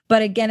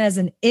 But again, as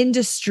an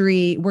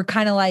industry, we're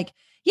kind of like,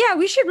 yeah,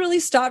 we should really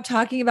stop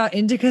talking about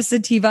indica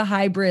sativa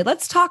hybrid.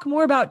 Let's talk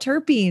more about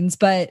terpenes.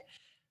 But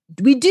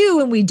we do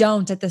and we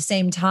don't at the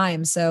same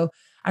time. So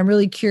I'm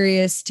really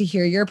curious to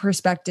hear your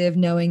perspective,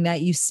 knowing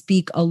that you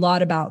speak a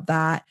lot about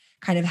that,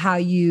 kind of how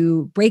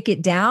you break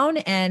it down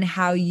and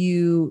how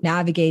you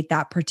navigate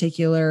that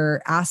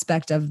particular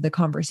aspect of the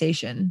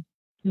conversation.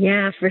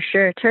 Yeah, for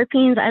sure.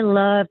 Terpenes, I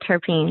love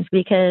terpenes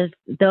because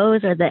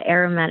those are the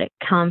aromatic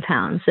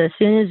compounds. So as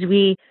soon as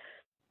we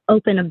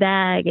open a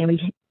bag and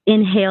we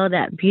inhale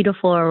that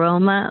beautiful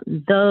aroma,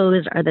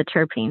 those are the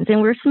terpenes.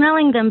 And we're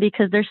smelling them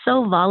because they're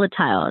so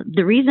volatile.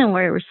 The reason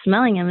why we're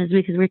smelling them is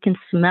because we can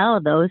smell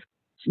those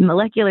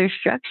molecular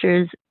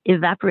structures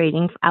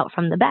evaporating out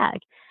from the bag.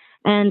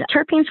 And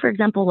terpenes, for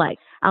example, like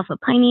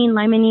alpha-pinene,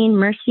 limonene,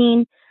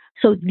 myrcene.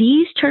 So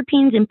these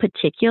terpenes in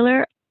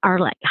particular are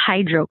like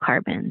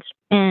hydrocarbons.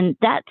 And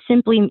that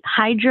simply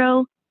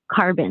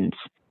hydrocarbons.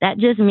 That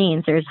just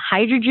means there's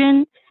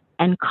hydrogen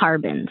and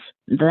carbons.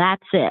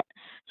 That's it.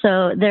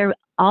 So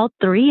all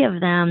three of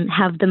them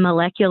have the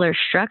molecular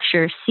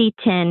structure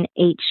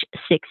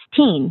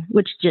C10H16,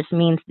 which just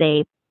means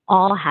they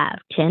all have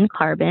 10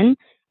 carbon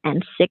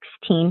and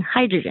 16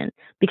 hydrogen.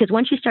 Because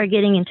once you start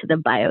getting into the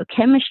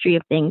biochemistry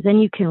of things, then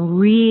you can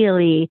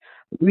really,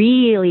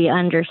 really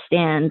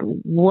understand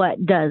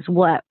what does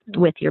what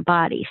with your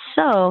body.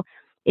 So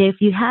if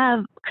you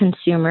have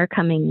consumer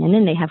coming in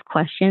and they have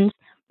questions,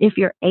 if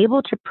you're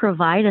able to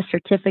provide a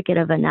certificate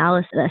of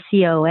analysis, a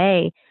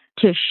COA,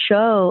 to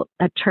show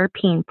a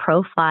terpene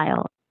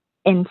profile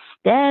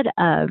instead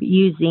of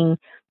using,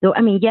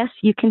 yes,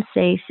 you can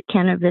say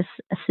cannabis,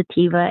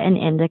 sativa, and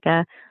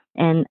indica,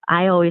 and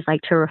I always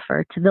like to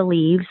refer to the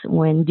leaves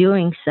when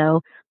doing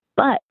so.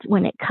 But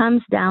when it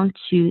comes down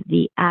to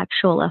the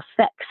actual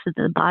effects that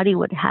the body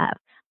would have,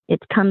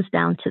 it comes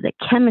down to the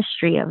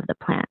chemistry of the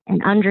plant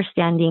and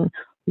understanding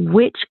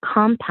which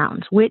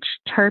compounds, which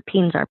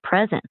terpenes are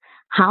present,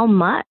 how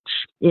much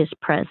is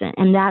present.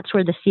 And that's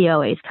where the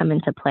COAs come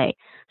into play.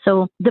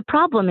 So the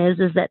problem is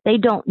that they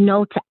don't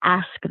know to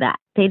ask that.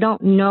 They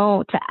don't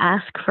know to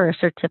ask for a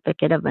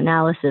certificate of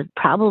analysis,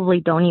 probably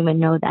don't even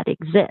know that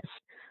exists.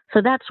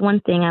 So that's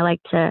one thing I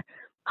like to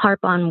harp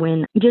on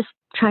when just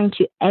trying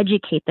to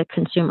educate the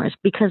consumers,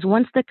 because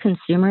once the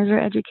consumers are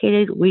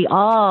educated,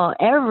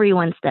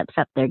 everyone steps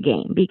up their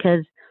game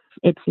because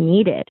it's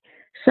needed.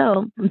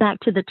 So back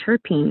to the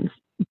terpenes,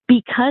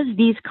 because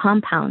these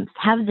compounds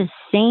have the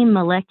same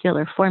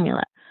molecular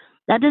formula,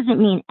 that doesn't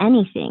mean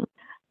anything.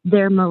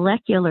 Their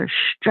molecular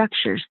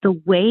structures, the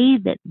way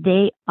that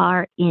they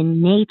are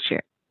in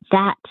nature,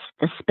 that's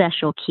the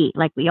special key.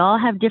 Like we all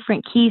have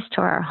different keys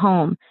to our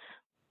home.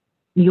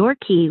 Your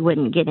key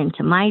wouldn't get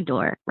into my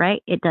door,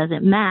 right? It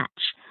doesn't match.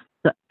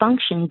 The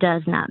function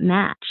does not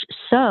match.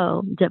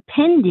 So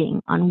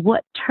depending on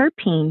what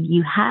terpene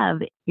you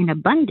have in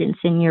abundance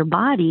in your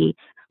body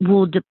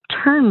will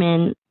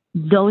determine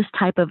those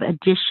type of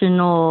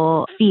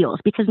additional feels.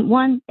 Because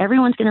one,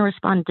 everyone's going to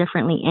respond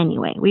differently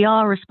anyway. We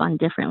all respond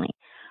differently.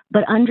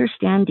 But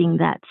understanding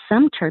that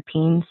some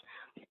terpenes,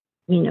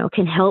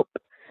 can help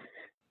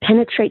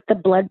penetrate the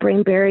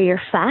blood-brain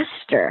barrier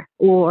faster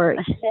or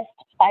assist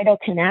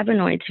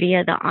phytocannabinoids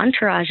via the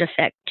entourage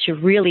effect to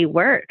really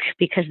work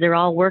because they're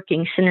all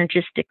working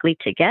synergistically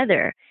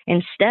together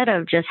instead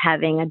of just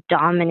having a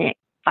dominant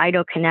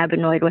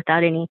phytocannabinoid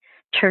without any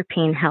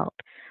terpene help.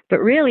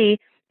 But really,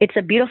 it's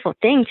a beautiful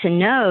thing to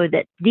know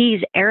that these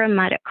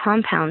aromatic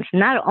compounds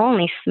not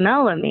only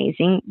smell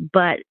amazing,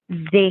 but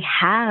they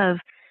have,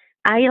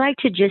 I like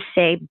to just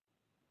say,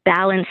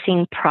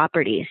 balancing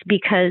properties,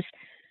 because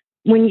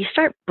when you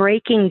start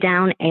breaking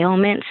down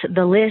ailments,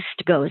 the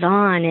list goes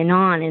on and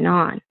on and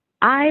on.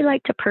 I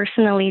like to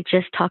personally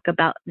just talk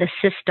about the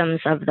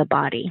systems of the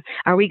body.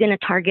 Are we going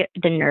to target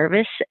the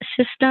nervous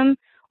system?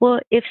 Well,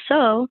 if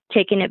so,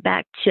 taking it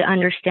back to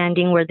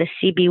understanding where the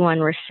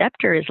CB1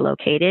 receptor is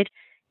located,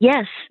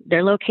 yes,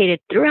 they're located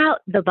throughout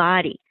the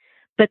body.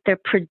 but they're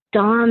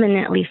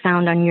predominantly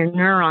found on your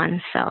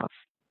neuron cells.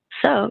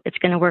 So it's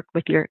going to work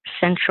with your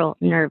central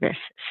nervous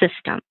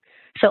system.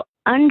 So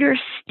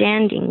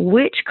understanding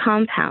which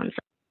compounds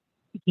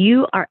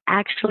you are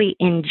actually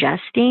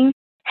ingesting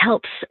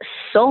helps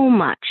so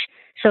much.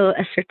 So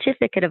a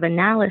certificate of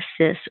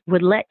analysis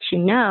would let you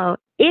know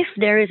if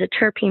there is a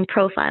terpene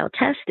profile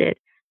tested,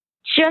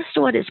 just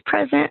what is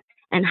present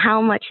and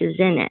how much is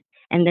in it.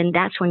 And then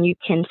that's when you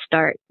can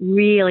start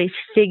really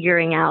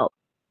figuring out,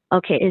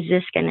 okay, is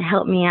this going to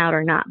help me out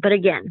or not? But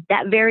again,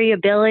 that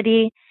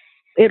variability,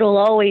 it'll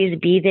always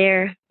be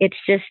there. It's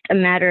just a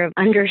matter of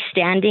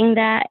understanding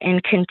that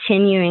and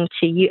continuing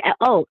to use.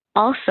 Oh,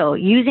 also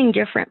using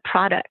different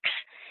products.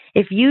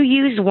 If you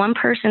use one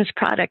person's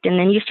product and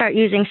then you start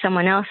using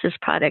someone else's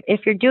product,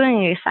 if you're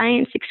doing a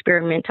science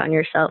experiment on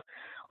yourself,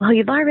 well,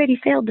 you've already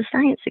failed the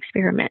science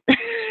experiment.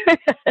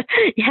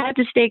 You have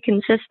to stay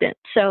consistent.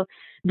 So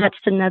that's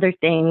another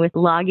thing with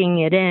logging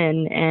it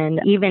in, and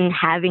even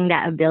having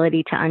that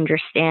ability to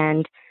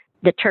understand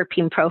the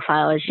terpene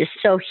profile is just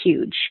so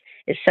huge.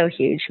 It's so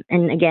huge.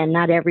 And again,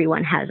 not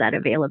everyone has that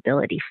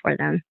availability for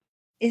them.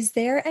 Is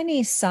there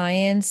any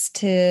science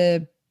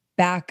to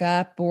back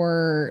up,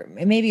 or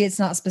maybe it's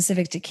not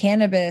specific to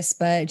cannabis,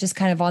 but just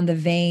kind of on the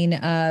vein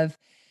of,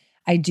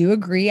 I do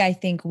agree. I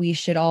think we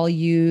should all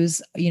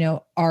use,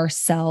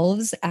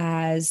 ourselves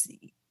as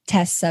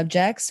test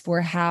subjects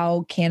for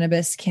how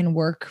cannabis can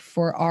work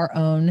for our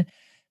own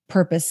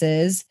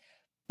purposes.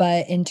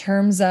 But in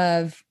terms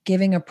of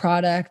giving a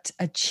product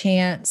a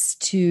chance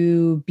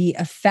to be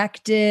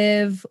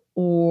effective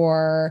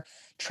or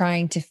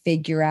trying to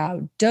figure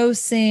out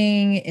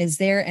dosing, is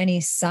there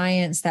any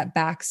science that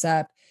backs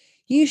up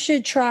you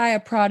should try a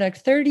product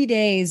 30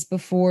 days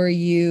before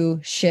you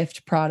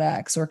shift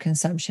products or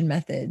consumption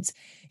methods?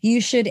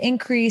 You should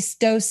increase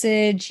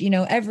dosage,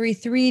 every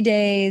 3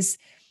 days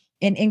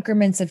in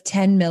increments of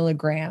 10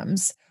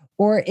 milligrams?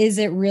 Or is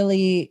it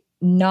really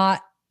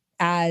not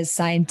as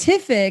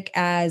scientific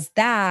as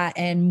that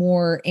and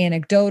more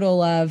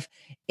anecdotal of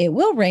it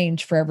will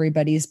range for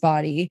everybody's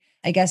body?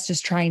 I guess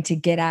just trying to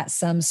get at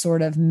some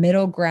sort of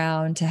middle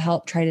ground to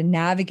help try to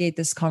navigate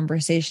this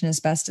conversation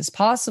as best as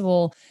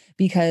possible.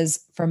 Because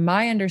from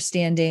my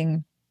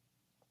understanding,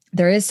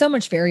 there is so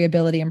much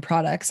variability in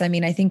products. I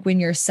mean, I think when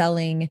you're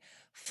selling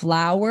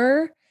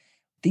flour,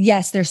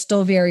 yes, there's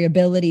still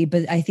variability,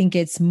 but I think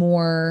it's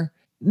more,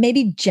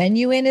 maybe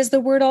genuine is the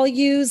word I'll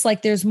use.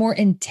 Like there's more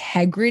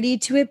integrity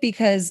to it,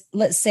 because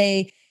let's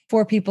say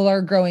 4 people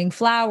are growing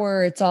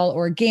flour, it's all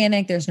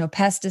organic, there's no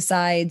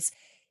pesticides.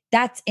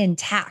 That's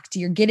intact.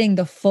 You're getting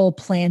the full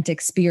plant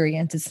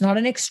experience. It's not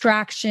an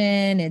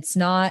extraction. It's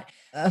not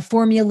a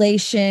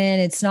formulation.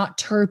 It's not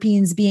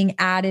terpenes being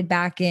added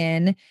back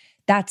in.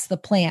 That's the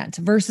plant.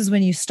 Versus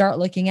when you start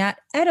looking at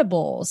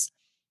edibles,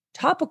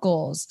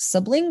 topicals,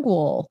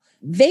 sublingual,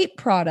 vape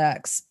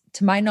products,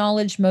 to my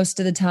knowledge, most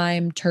of the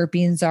time,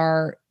 terpenes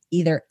are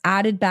either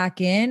added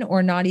back in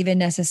or not even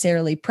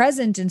necessarily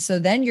present. And so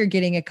then you're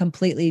getting a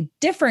completely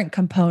different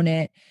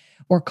component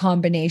or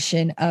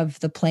combination of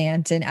the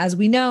plant. And as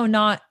we know,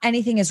 not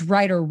anything is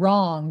right or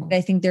wrong. I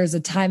think there's a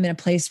time and a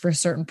place for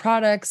certain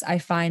products. I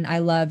find I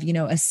love, a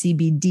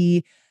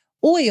CBD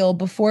oil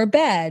before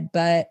bed,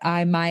 but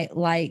I might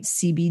light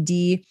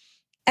CBD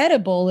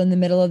edible in the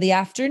middle of the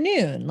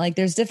afternoon. Like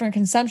there's different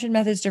consumption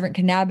methods, different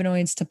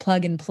cannabinoids to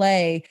plug and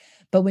play.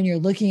 But when you're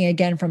looking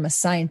again from a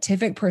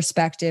scientific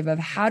perspective of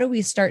how do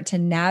we start to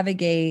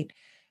navigate,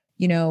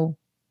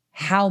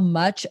 how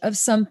much of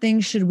something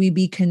should we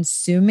be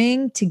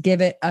consuming to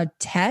give it a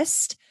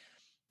test?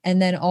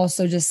 And then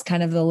also just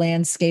kind of the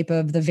landscape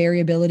of the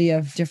variability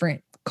of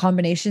different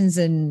combinations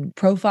and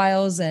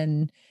profiles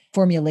and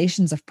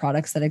formulations of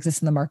products that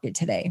exist in the market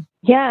today.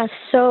 Yeah.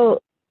 So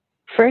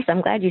first,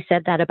 I'm glad you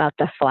said that about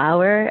the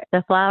flower.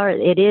 The flower,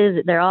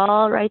 they're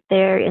all right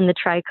there in the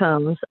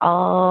trichomes,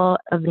 all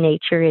of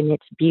nature in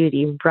its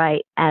beauty,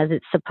 right as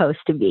it's supposed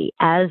to be,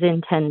 as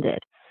intended.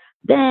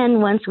 Then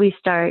once we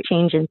start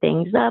changing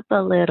things up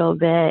a little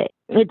bit,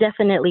 it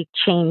definitely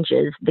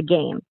changes the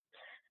game.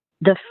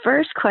 The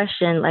first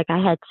question, like I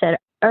had said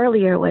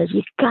earlier, was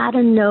you got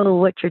to know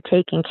what you're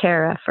taking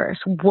care of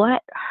first.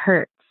 What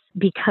hurts?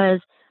 Because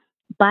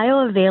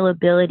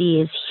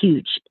bioavailability is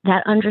huge.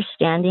 That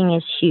understanding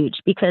is huge,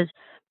 because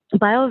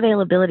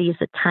bioavailability is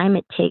the time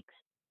it takes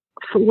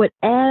for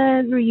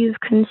whatever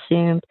you've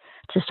consumed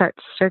to start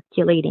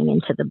circulating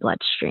into the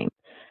bloodstream.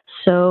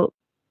 So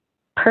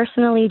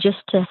personally, just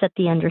to set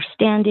the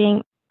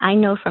understanding, I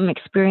know from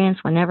experience,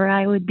 whenever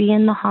I would be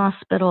in the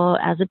hospital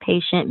as a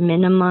patient,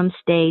 minimum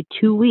stay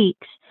 2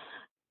 weeks,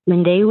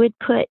 when they would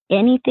put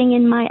anything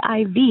in my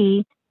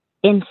IV,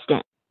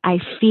 instant. I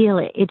feel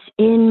it. It's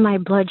in my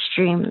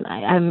bloodstream.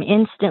 I'm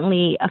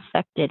instantly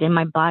affected and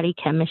my body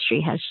chemistry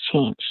has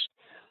changed.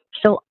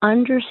 So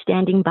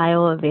understanding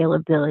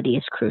bioavailability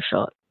is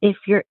crucial. If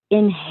you're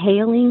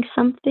inhaling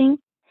something,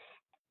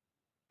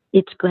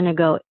 it's going to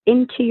go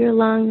into your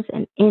lungs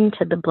and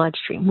into the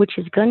bloodstream, which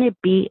is going to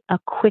be a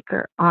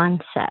quicker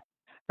onset,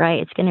 right?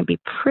 It's going to be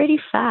pretty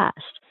fast.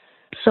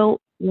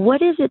 So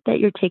what is it that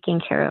you're taking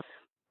care of?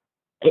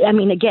 I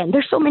mean, again,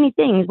 there's so many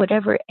things,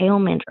 whatever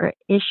ailment or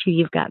issue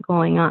you've got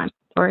going on.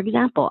 For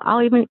example,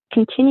 I'll even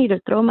continue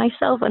to throw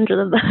myself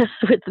under the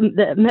bus with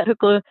the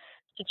medical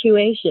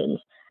situations.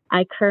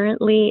 I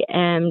currently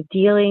am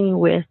dealing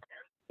with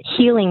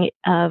healing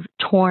of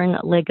torn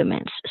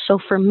ligaments. So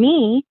for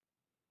me,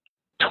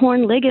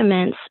 torn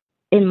ligaments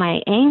in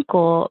my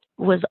ankle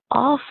was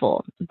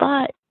awful,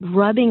 but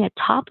rubbing a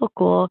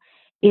topical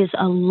is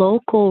a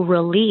local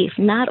relief.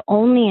 Not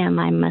only am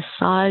I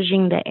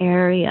massaging the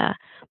area,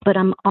 but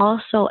I'm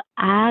also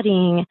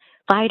adding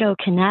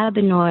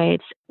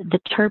phytocannabinoids, the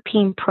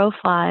terpene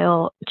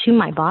profile to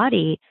my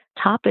body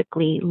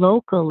topically,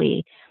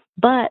 locally.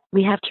 But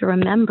we have to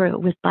remember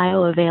with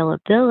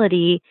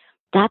bioavailability,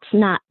 that's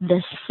not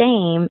the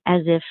same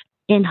as if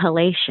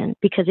inhalation,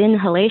 because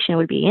inhalation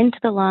would be into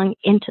the lung,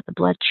 into the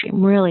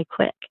bloodstream really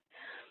quick.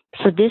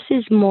 So this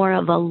is more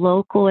of a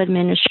local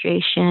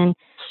administration,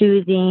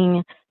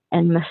 soothing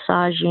and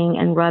massaging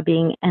and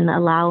rubbing and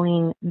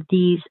allowing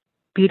these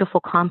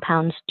beautiful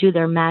compounds do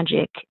their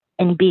magic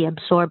and be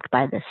absorbed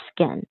by the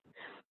skin.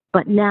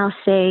 But now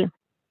say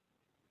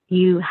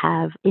you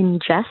have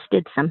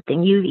ingested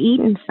something, you've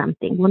eaten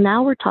something. Well,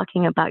 now we're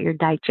talking about your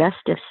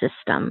digestive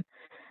system.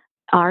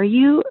 Are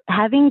you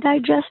having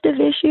digestive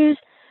issues?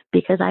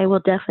 Because I will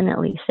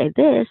definitely say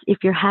this, if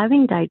you're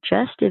having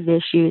digestive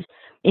issues,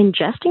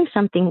 ingesting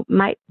something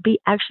might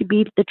actually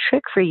be the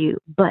trick for you,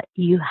 but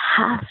you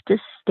have to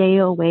stay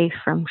away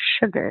from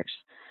sugars,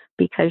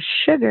 because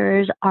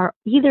sugars are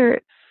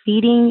either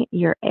feeding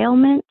your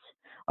ailments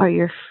or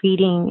you're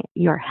feeding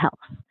your health.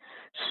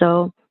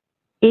 So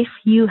if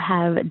you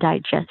have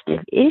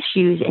digestive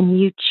issues and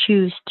you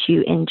choose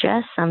to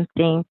ingest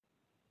something,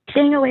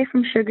 staying away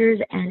from sugars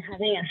and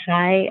having a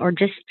high, or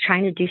just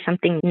trying to do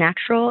something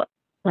natural,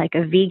 like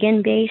a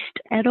vegan-based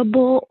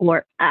edible,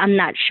 or I'm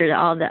not sure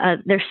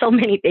there's so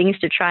many things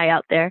to try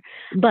out there,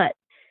 but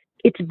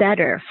it's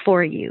better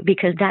for you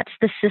because that's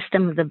the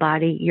system of the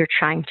body you're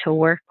trying to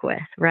work with,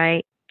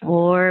 right?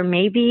 Or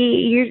maybe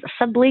you're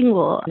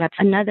sublingual. That's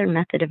another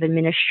method of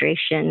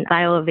administration.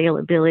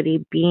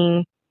 Bioavailability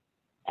being,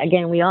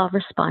 again, we all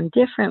respond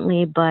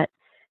differently, but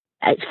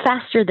it's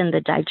faster than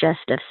the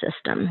digestive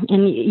system.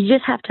 And you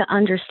just have to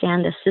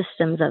understand the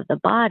systems of the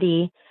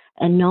body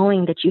and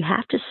knowing that you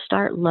have to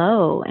start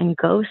low and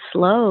go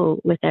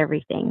slow with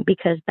everything.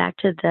 Because back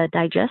to the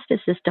digestive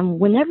system,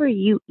 whenever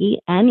you eat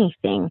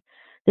anything,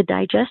 the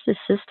digestive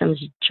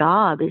system's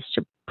job is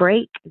to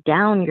break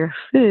down your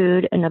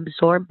food and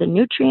absorb the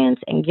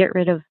nutrients and get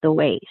rid of the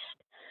waste.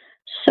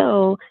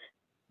 So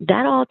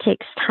that all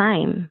takes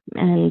time.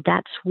 And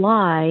that's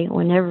why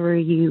whenever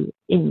you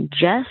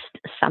ingest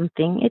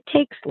something, it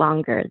takes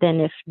longer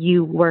than if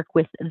you work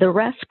with the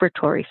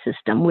respiratory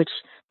system, which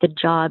the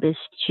job is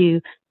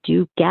to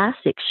do gas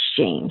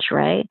exchange,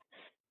 right?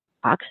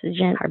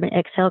 Oxygen, carbon,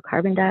 exhale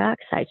carbon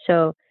dioxide.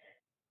 So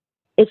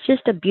it's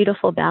just a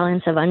beautiful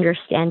balance of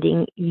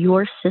understanding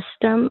your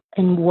system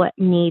and what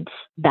needs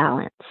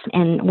balance.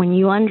 And when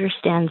you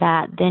understand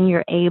that, then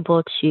you're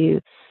able to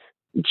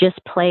just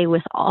play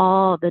with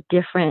all the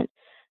different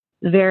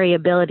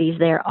variabilities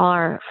there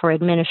are for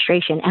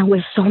administration, and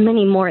with so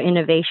many more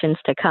innovations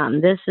to come.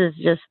 This is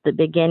just the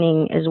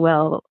beginning as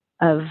well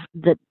of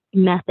the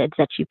methods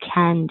that you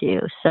can do.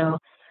 So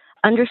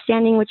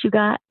understanding what you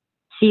got,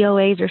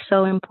 COAs are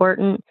so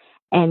important,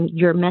 and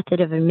your method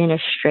of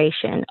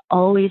administration.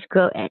 Always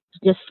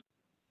just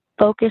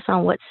focus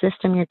on what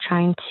system you're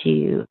trying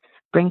to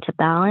bring to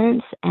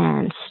balance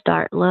and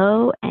start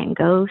low and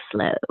go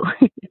slow.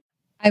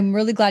 I'm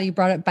really glad you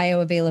brought up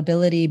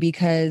bioavailability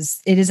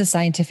because it is a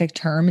scientific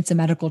term. It's a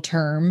medical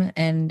term.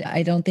 And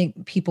I don't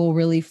think people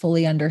really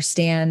fully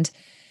understand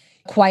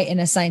quite in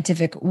a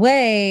scientific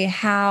way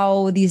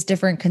how these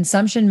different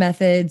consumption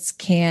methods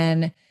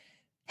can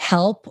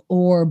help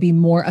or be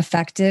more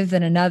effective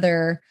than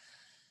another.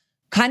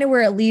 Kind of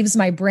where it leaves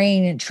my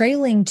brain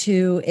trailing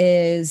to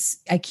is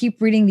I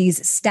keep reading these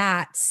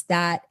stats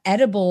that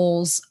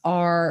edibles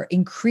are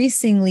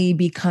increasingly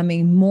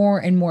becoming more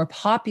and more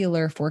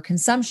popular for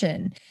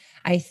consumption.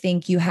 I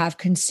think you have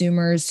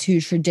consumers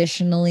who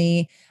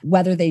traditionally,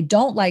 whether they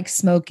don't like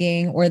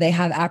smoking or they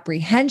have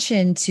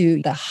apprehension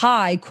to the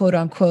high, quote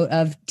unquote,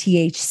 of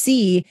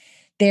THC,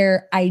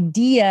 their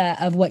idea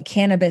of what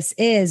cannabis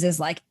is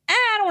like,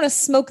 I don't want to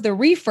smoke the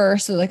reefer.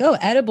 So like, oh,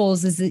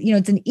 edibles is,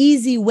 it's an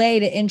easy way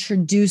to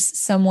introduce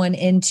someone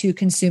into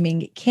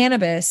consuming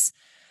cannabis.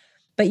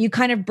 But you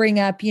kind of bring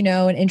up,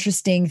 an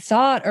interesting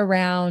thought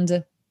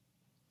around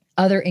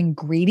other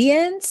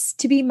ingredients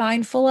to be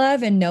mindful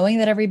of and knowing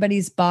that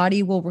everybody's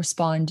body will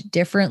respond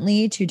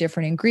differently to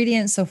different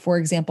ingredients. So for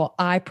example,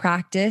 I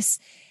practice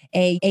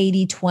a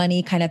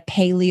 80-20 kind of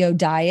paleo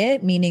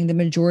diet, meaning the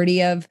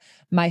majority of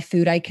my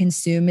food I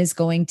consume is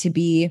going to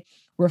be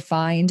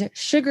refined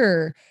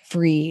sugar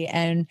free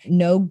and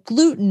no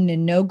gluten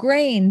and no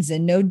grains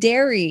and no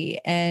dairy.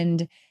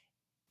 And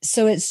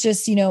so it's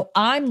just,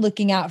 I'm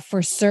looking out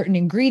for certain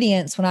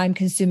ingredients when I'm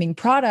consuming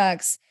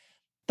products.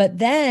 But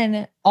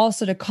then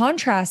also to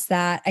contrast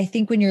that, I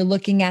think when you're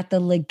looking at the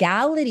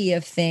legality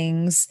of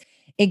things,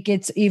 it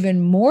gets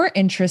even more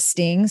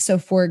interesting. So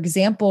for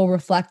example,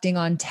 reflecting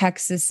on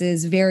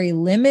Texas's very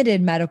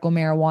limited medical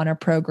marijuana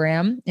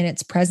program in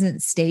its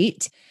present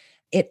state,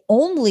 it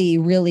only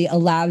really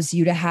allows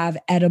you to have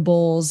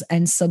edibles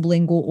and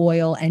sublingual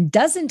oil and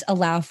doesn't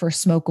allow for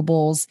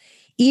smokables,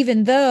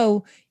 even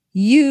though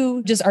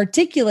you just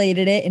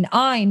articulated it. And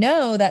I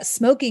know that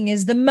smoking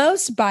is the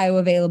most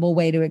bioavailable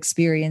way to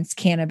experience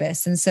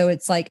cannabis. And so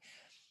it's like,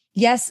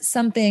 yes,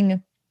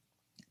 something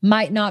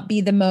might not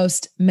be the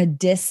most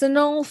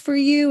medicinal for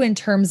you in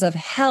terms of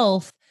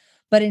health,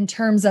 but in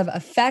terms of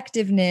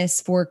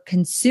effectiveness for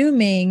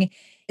consuming,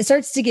 it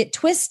starts to get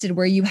twisted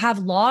where you have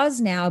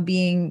laws now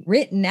being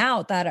written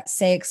out that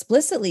say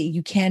explicitly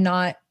you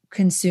cannot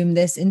consume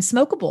this in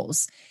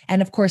smokables.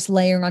 And of course,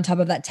 layering on top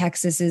of that,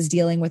 Texas is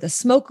dealing with a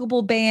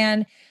smokable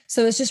ban.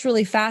 So it's just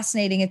really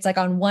fascinating. It's like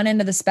on one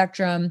end of the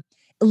spectrum,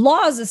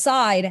 laws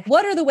aside,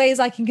 what are the ways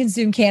I can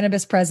consume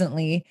cannabis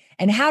presently?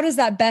 And how does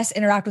that best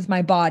interact with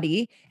my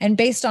body? And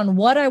based on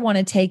what I want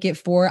to take it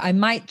for, I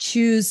might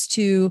choose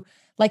to,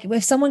 like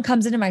if someone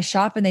comes into my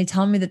shop and they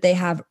tell me that they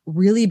have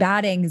really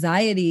bad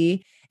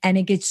anxiety and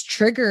it gets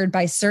triggered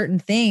by certain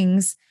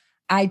things,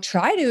 I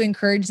try to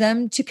encourage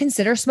them to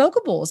consider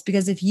smokables,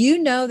 because if you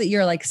know that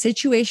you're like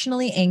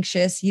situationally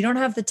anxious, you don't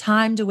have the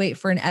time to wait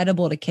for an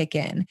edible to kick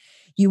in.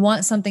 You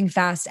want something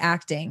fast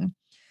acting.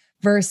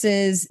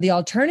 Versus the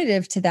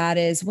alternative to that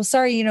is, well,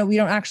 sorry, we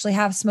don't actually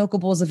have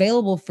smokables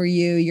available for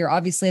you. You're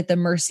obviously at the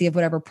mercy of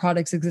whatever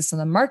products exist on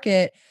the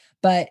market.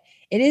 But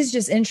it is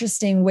just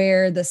interesting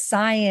where the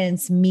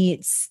science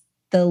meets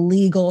the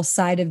legal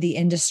side of the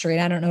industry.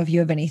 And I don't know if you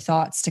have any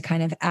thoughts to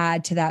kind of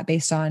add to that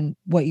based on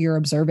what you're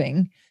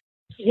observing.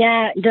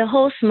 Yeah, the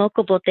whole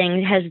smokable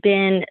thing has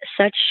been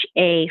such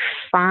a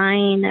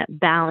fine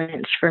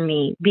balance for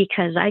me,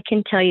 because I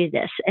can tell you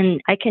this,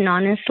 and I can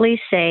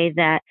honestly say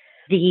that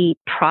the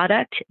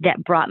product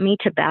that brought me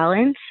to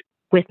balance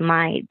with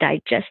my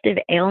digestive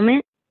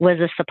ailment was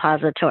a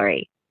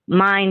suppository.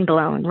 Mind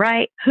blown,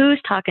 right?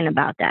 Who's talking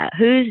about that?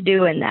 Who's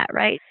doing that,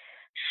 right?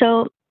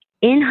 So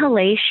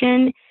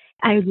inhalation,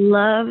 I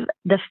love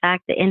the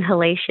fact that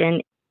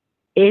inhalation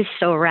is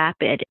so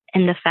rapid,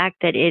 and the fact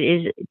that it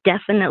is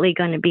definitely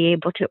going to be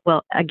able to,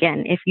 well,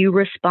 again, if you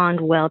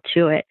respond well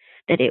to it,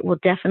 that it will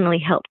definitely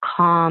help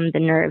calm the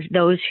nerves.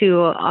 Those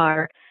who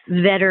are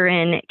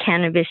veteran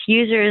cannabis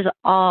users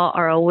all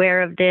are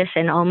aware of this,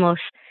 and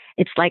almost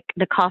it's like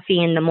the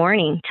coffee in the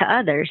morning to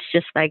others,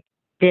 just like,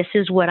 this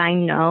is what I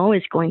know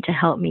is going to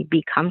help me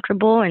be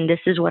comfortable, and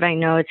this is what I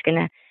know it's going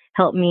to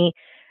help me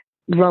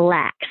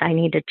relax. I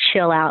need to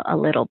chill out a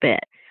little bit.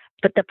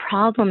 But the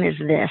problem is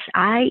this,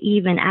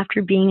 even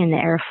after being in the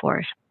Air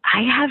Force,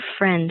 I have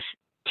friends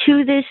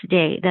to this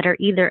day that are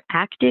either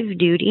active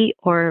duty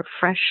or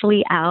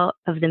freshly out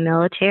of the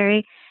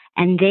military,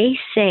 and they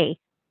say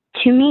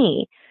to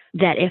me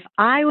that if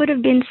I would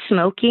have been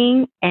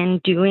smoking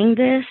and doing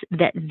this,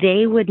 that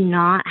they would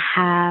not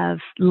have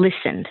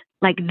listened.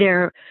 Like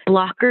their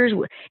blockers,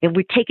 if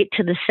we take it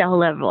to the cell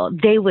level,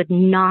 they would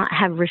not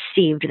have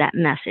received that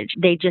message.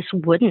 They just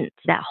wouldn't.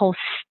 That whole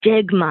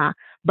stigma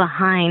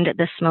behind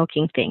the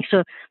smoking thing.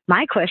 So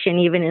my question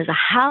even is,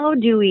 how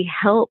do we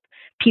help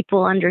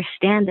people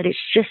understand that it's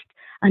just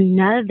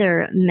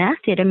another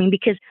method? I mean,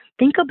 because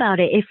think about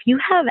it. If you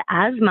have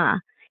asthma,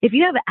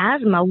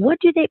 what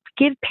do they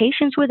give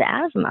patients with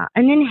asthma?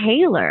 An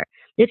inhaler.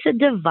 It's a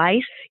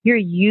device. You're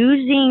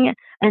using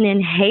an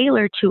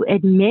inhaler to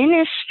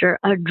administer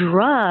a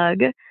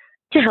drug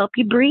to help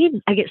you breathe.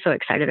 I get so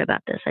excited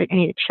about this. I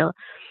need to chill.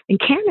 And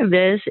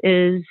cannabis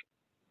is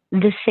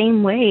the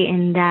same way,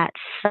 in that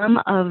some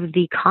of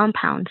the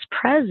compounds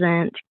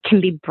present can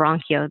be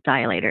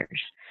bronchodilators.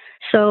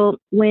 So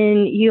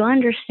when you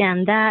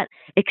understand that,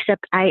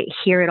 except I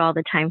hear it all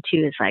the time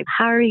too, it's like,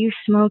 how are you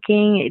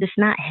smoking? It's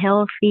not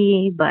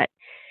healthy, but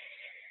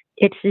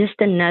it's just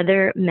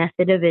another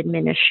method of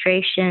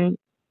administration.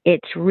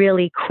 It's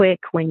really quick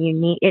when you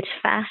need, it's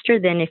faster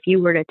than if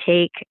you were to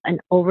take an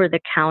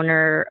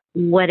over-the-counter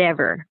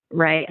whatever,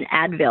 right? An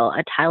Advil,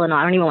 a Tylenol.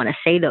 I don't even want to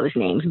say those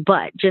names,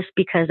 but just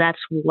because that's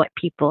what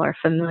people are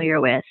familiar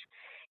with,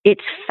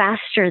 it's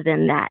faster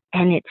than that,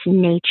 and it's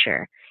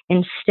nature.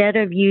 Instead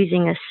of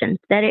using a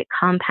synthetic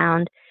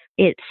compound,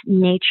 it's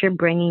nature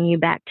bringing you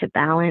back to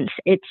balance.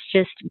 It's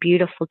just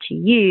beautiful to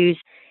use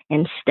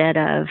instead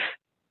of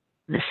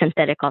the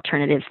synthetic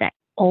alternatives that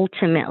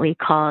ultimately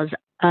cause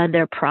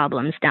other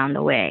problems down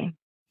the way.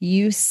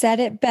 You said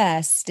it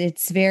best.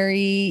 It's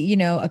very,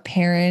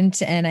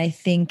 apparent. And I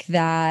think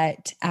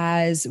that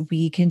as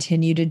we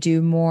continue to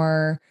do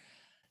more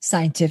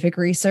scientific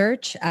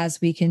research, as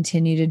we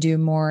continue to do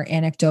more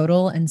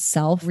anecdotal and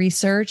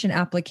self-research and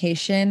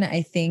application,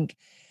 I think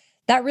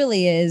that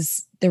really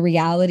is the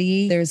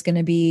reality. There's going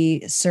to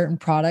be certain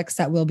products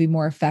that will be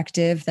more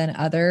effective than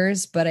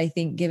others, but I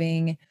think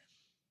giving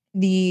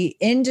the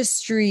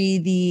industry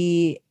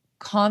the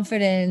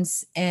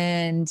confidence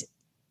and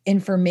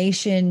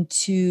information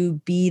to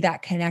be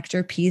that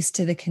connector piece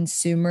to the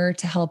consumer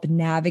to help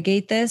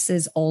navigate this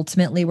is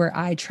ultimately where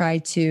I try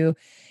to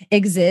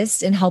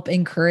exist and help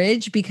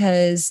encourage,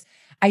 because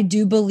I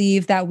do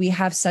believe that we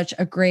have such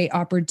a great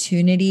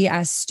opportunity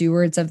as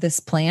stewards of this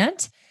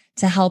plant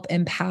to help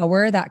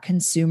empower that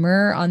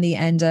consumer on the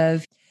end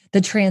of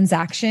the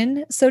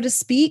transaction, so to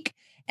speak.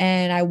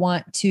 And I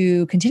want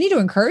to continue to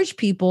encourage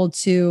people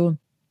to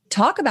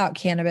talk about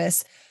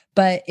cannabis,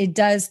 but it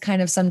does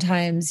kind of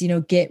sometimes,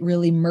 get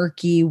really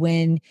murky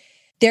when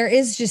there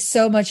is just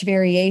so much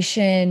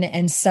variation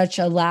and such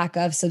a lack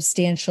of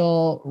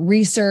substantial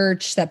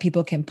research that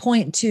people can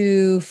point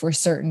to for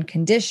certain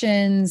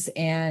conditions.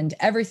 And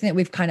everything that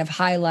we've kind of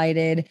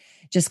highlighted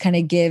just kind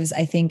of gives,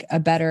 I think, a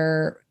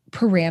better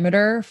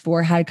parameter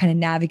for how to kind of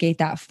navigate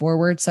that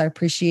forward. So I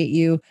appreciate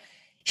you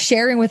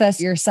sharing with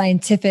us your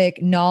scientific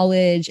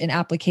knowledge and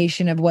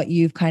application of what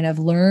you've kind of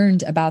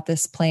learned about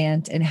this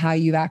plant and how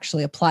you've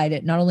actually applied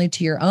it, not only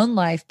to your own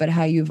life, but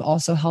how you've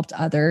also helped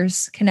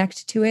others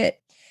connect to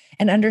it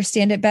and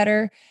understand it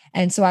better.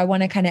 And so I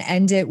want to kind of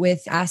end it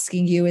with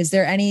asking you, is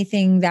there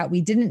anything that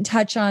we didn't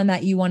touch on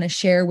that you want to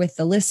share with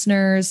the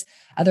listeners?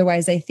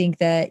 Otherwise, I think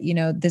that,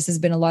 this has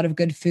been a lot of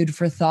good food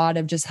for thought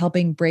of just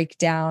helping break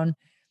down,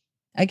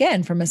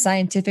 again, from a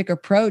scientific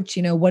approach,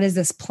 what is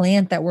this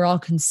plant that we're all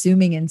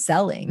consuming and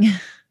selling?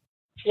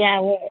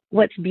 Yeah,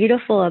 what's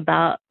beautiful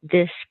about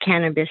this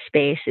cannabis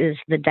space is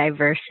the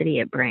diversity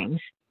it brings.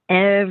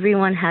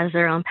 Everyone has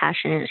their own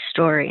passionate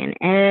story and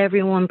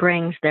everyone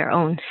brings their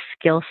own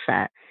skill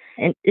set.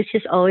 And it's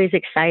just always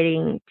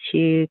exciting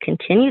to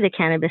continue the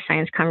cannabis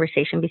science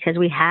conversation because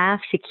we have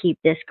to keep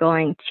this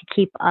going to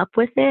keep up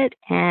with it.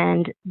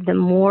 And the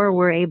more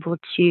we're able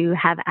to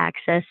have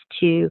access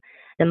to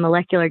the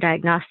molecular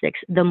diagnostics,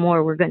 the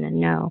more we're going to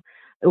know.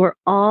 We're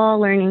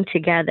all learning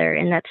together,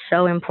 and that's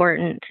so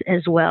important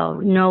as well.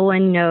 No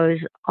one knows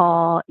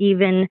all,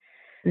 even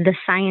the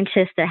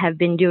scientists that have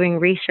been doing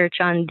research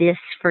on this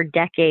for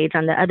decades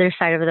on the other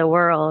side of the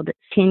world,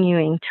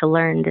 continuing to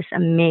learn this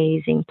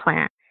amazing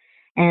plant.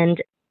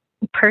 And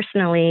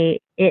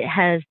personally, it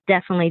has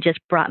definitely just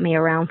brought me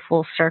around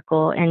full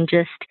circle, and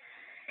just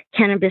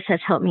cannabis has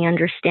helped me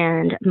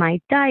understand my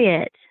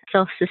diet,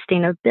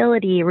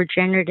 self-sustainability,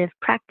 regenerative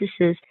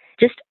practices,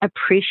 just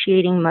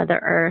appreciating Mother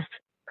Earth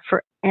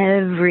for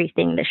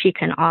everything that she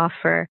can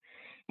offer.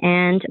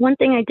 And one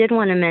thing I did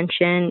want to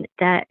mention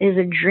that is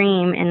a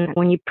dream, and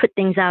when you put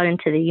things out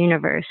into the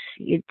universe,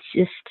 it's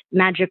just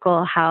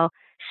magical how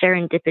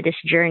serendipitous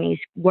journeys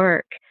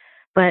work.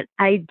 But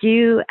I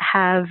do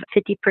have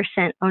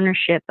 50%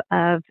 ownership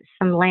of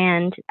some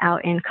land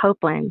out in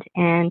Copeland,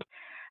 and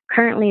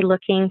currently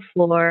looking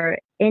for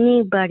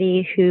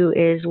anybody who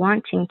is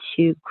wanting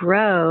to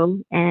grow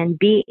and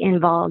be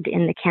involved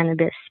in the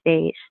cannabis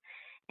space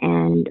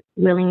and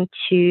willing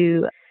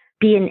to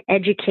be an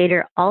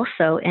educator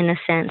also, in a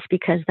sense,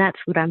 because that's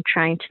what I'm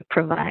trying to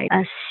provide,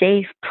 a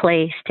safe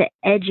place to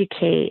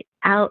educate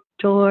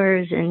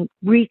outdoors and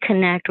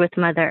reconnect with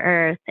Mother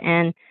Earth,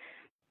 and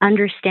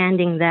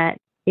understanding that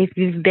if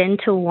you've been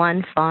to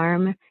one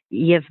farm,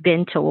 you've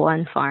been to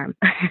one farm.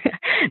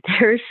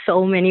 There are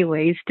so many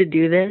ways to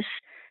do this,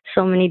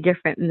 so many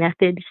different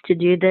methods to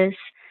do this.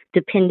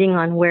 Depending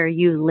on where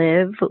you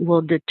live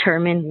will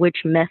determine which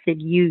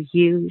method you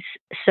use.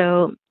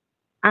 So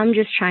I'm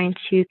just trying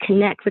to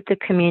connect with the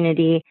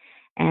community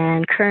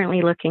and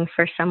currently looking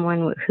for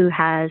someone who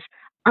has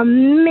a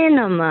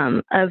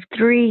minimum of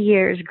 3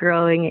 years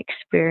growing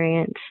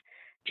experience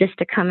just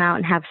to come out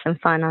and have some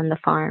fun on the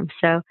farm.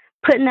 So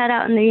putting that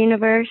out in the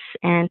universe,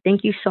 and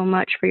thank you so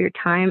much for your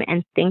time,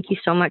 and thank you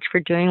so much for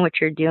doing what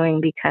you're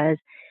doing, because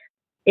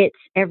it's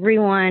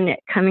everyone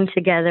coming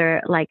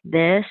together like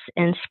this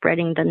and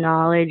spreading the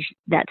knowledge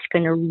that's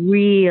going to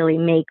really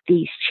make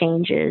these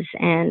changes.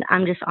 And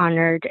I'm just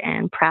honored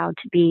and proud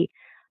to be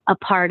a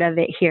part of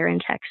it here in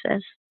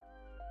Texas.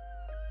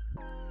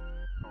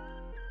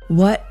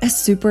 What a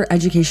super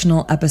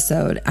educational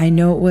episode. I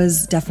know it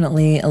was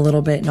definitely a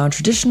little bit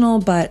non-traditional,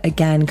 but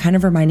again, kind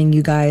of reminding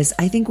you guys,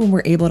 I think when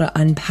we're able to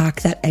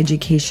unpack that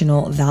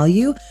educational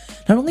value,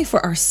 not only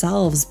for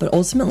ourselves, but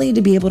ultimately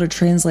to be able to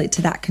translate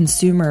to that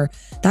consumer,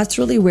 that's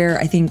really where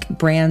I think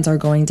brands are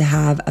going to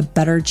have a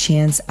better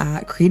chance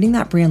at creating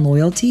that brand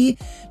loyalty,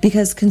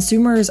 because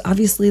consumers,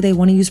 obviously, they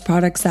want to use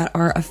products that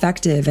are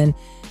effective. And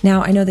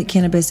now, I know that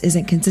cannabis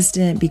isn't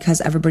consistent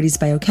because everybody's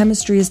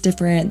biochemistry is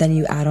different. Then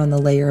you add on the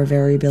layer of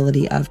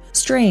variability of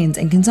strains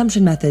and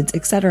consumption methods,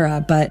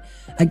 etc. But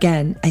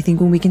again, I think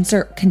when we can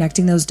start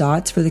connecting those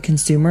dots for the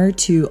consumer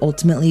to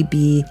ultimately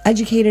be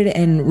educated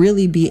and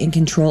really be in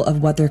control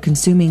of what they're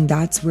consuming,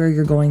 that's where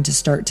you're going to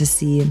start to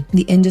see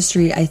the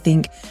industry, I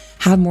think,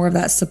 have more of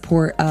that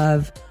support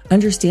of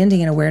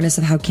understanding and awareness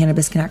of how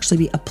cannabis can actually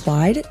be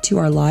applied to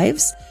our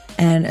lives,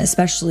 and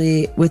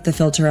especially with the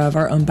filter of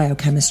our own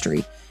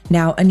biochemistry.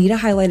 Now, Anita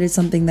highlighted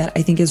something that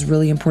I think is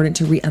really important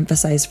to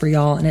reemphasize for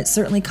y'all, and it's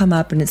certainly come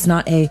up, and it's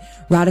not a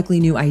radically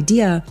new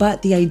idea,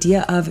 but the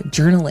idea of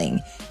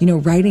journaling,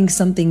 writing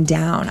something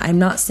down. I'm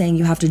not saying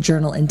you have to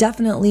journal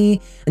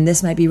indefinitely, and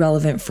this might be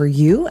relevant for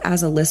you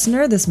as a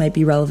listener. This might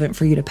be relevant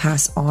for you to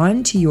pass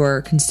on to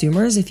your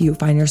consumers if you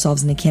find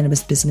yourselves in a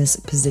cannabis business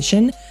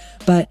position.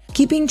 But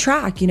keeping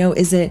track,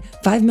 is it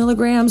 5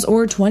 milligrams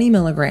or 20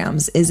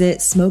 milligrams? Is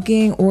it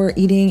smoking or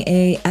eating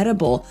a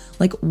edible?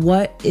 Like,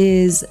 what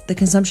is the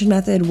consumption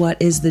method?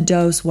 What is the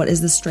dose? What is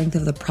the strength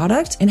of the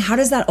product? And how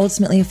does that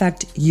ultimately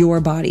affect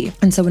your body?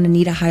 And so when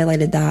Anita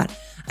highlighted that,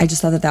 I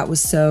just thought that that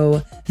was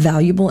so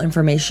valuable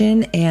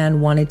information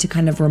and wanted to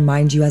kind of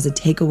remind you as a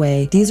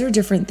takeaway. These are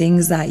different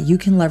things that you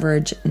can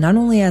leverage not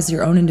only as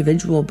your own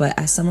individual, but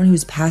as someone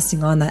who's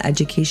passing on that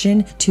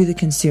education to the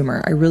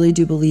consumer. I really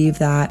do believe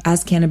that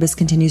as cannabis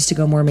continues to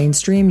go more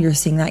mainstream, you're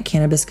seeing that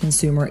cannabis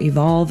consumer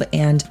evolve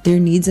and their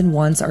needs and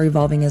wants are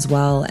evolving as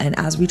well. And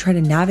as we try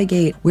to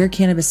navigate where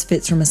cannabis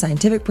fits from a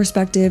scientific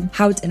perspective,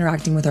 how it's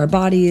interacting with our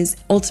bodies,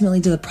 ultimately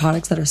to the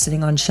products that are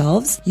sitting on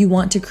shelves, you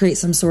want to create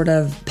some sort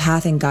of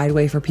path and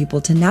guideway for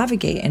people to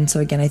navigate. And so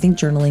again, I think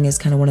journaling is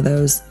kind of one of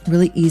those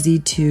really easy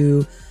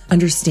to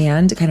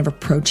understand kind of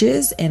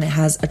approaches, and it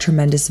has a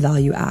tremendous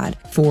value add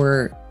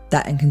for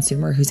that end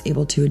consumer who's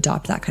able to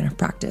adopt that kind of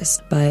practice.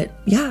 But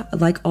yeah,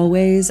 like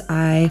always,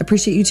 I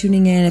appreciate you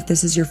tuning in. If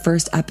this is your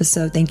first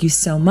episode, thank you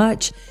so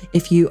much.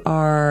 If you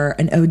are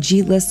an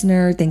OG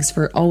listener, thanks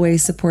for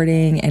always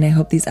supporting. And I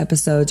hope these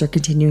episodes are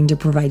continuing to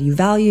provide you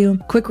value.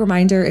 Quick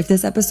reminder, if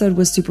this episode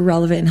was super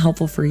relevant and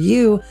helpful for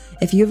you,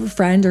 if you have a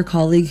friend or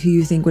colleague who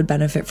you think would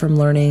benefit from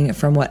learning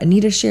from what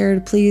Anita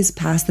shared, please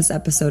pass this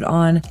episode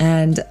on.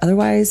 And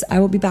otherwise, I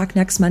will be back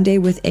next Monday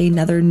with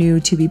another new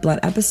To Be Blunt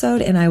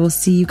episode, and I will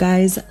see you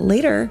guys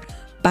later.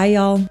 Bye,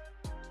 y'all.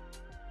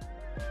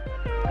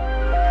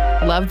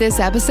 Love this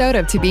episode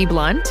of To Be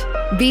Blunt?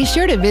 Be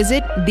sure to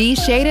visit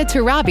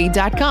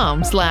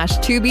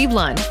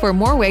theshadatarabi.com/tobeblunt for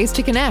more ways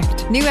to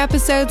connect. New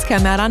episodes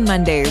come out on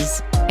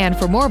Mondays. And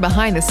for more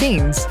behind the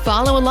scenes,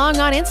 follow along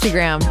on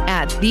Instagram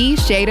at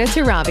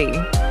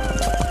theshadatarabi.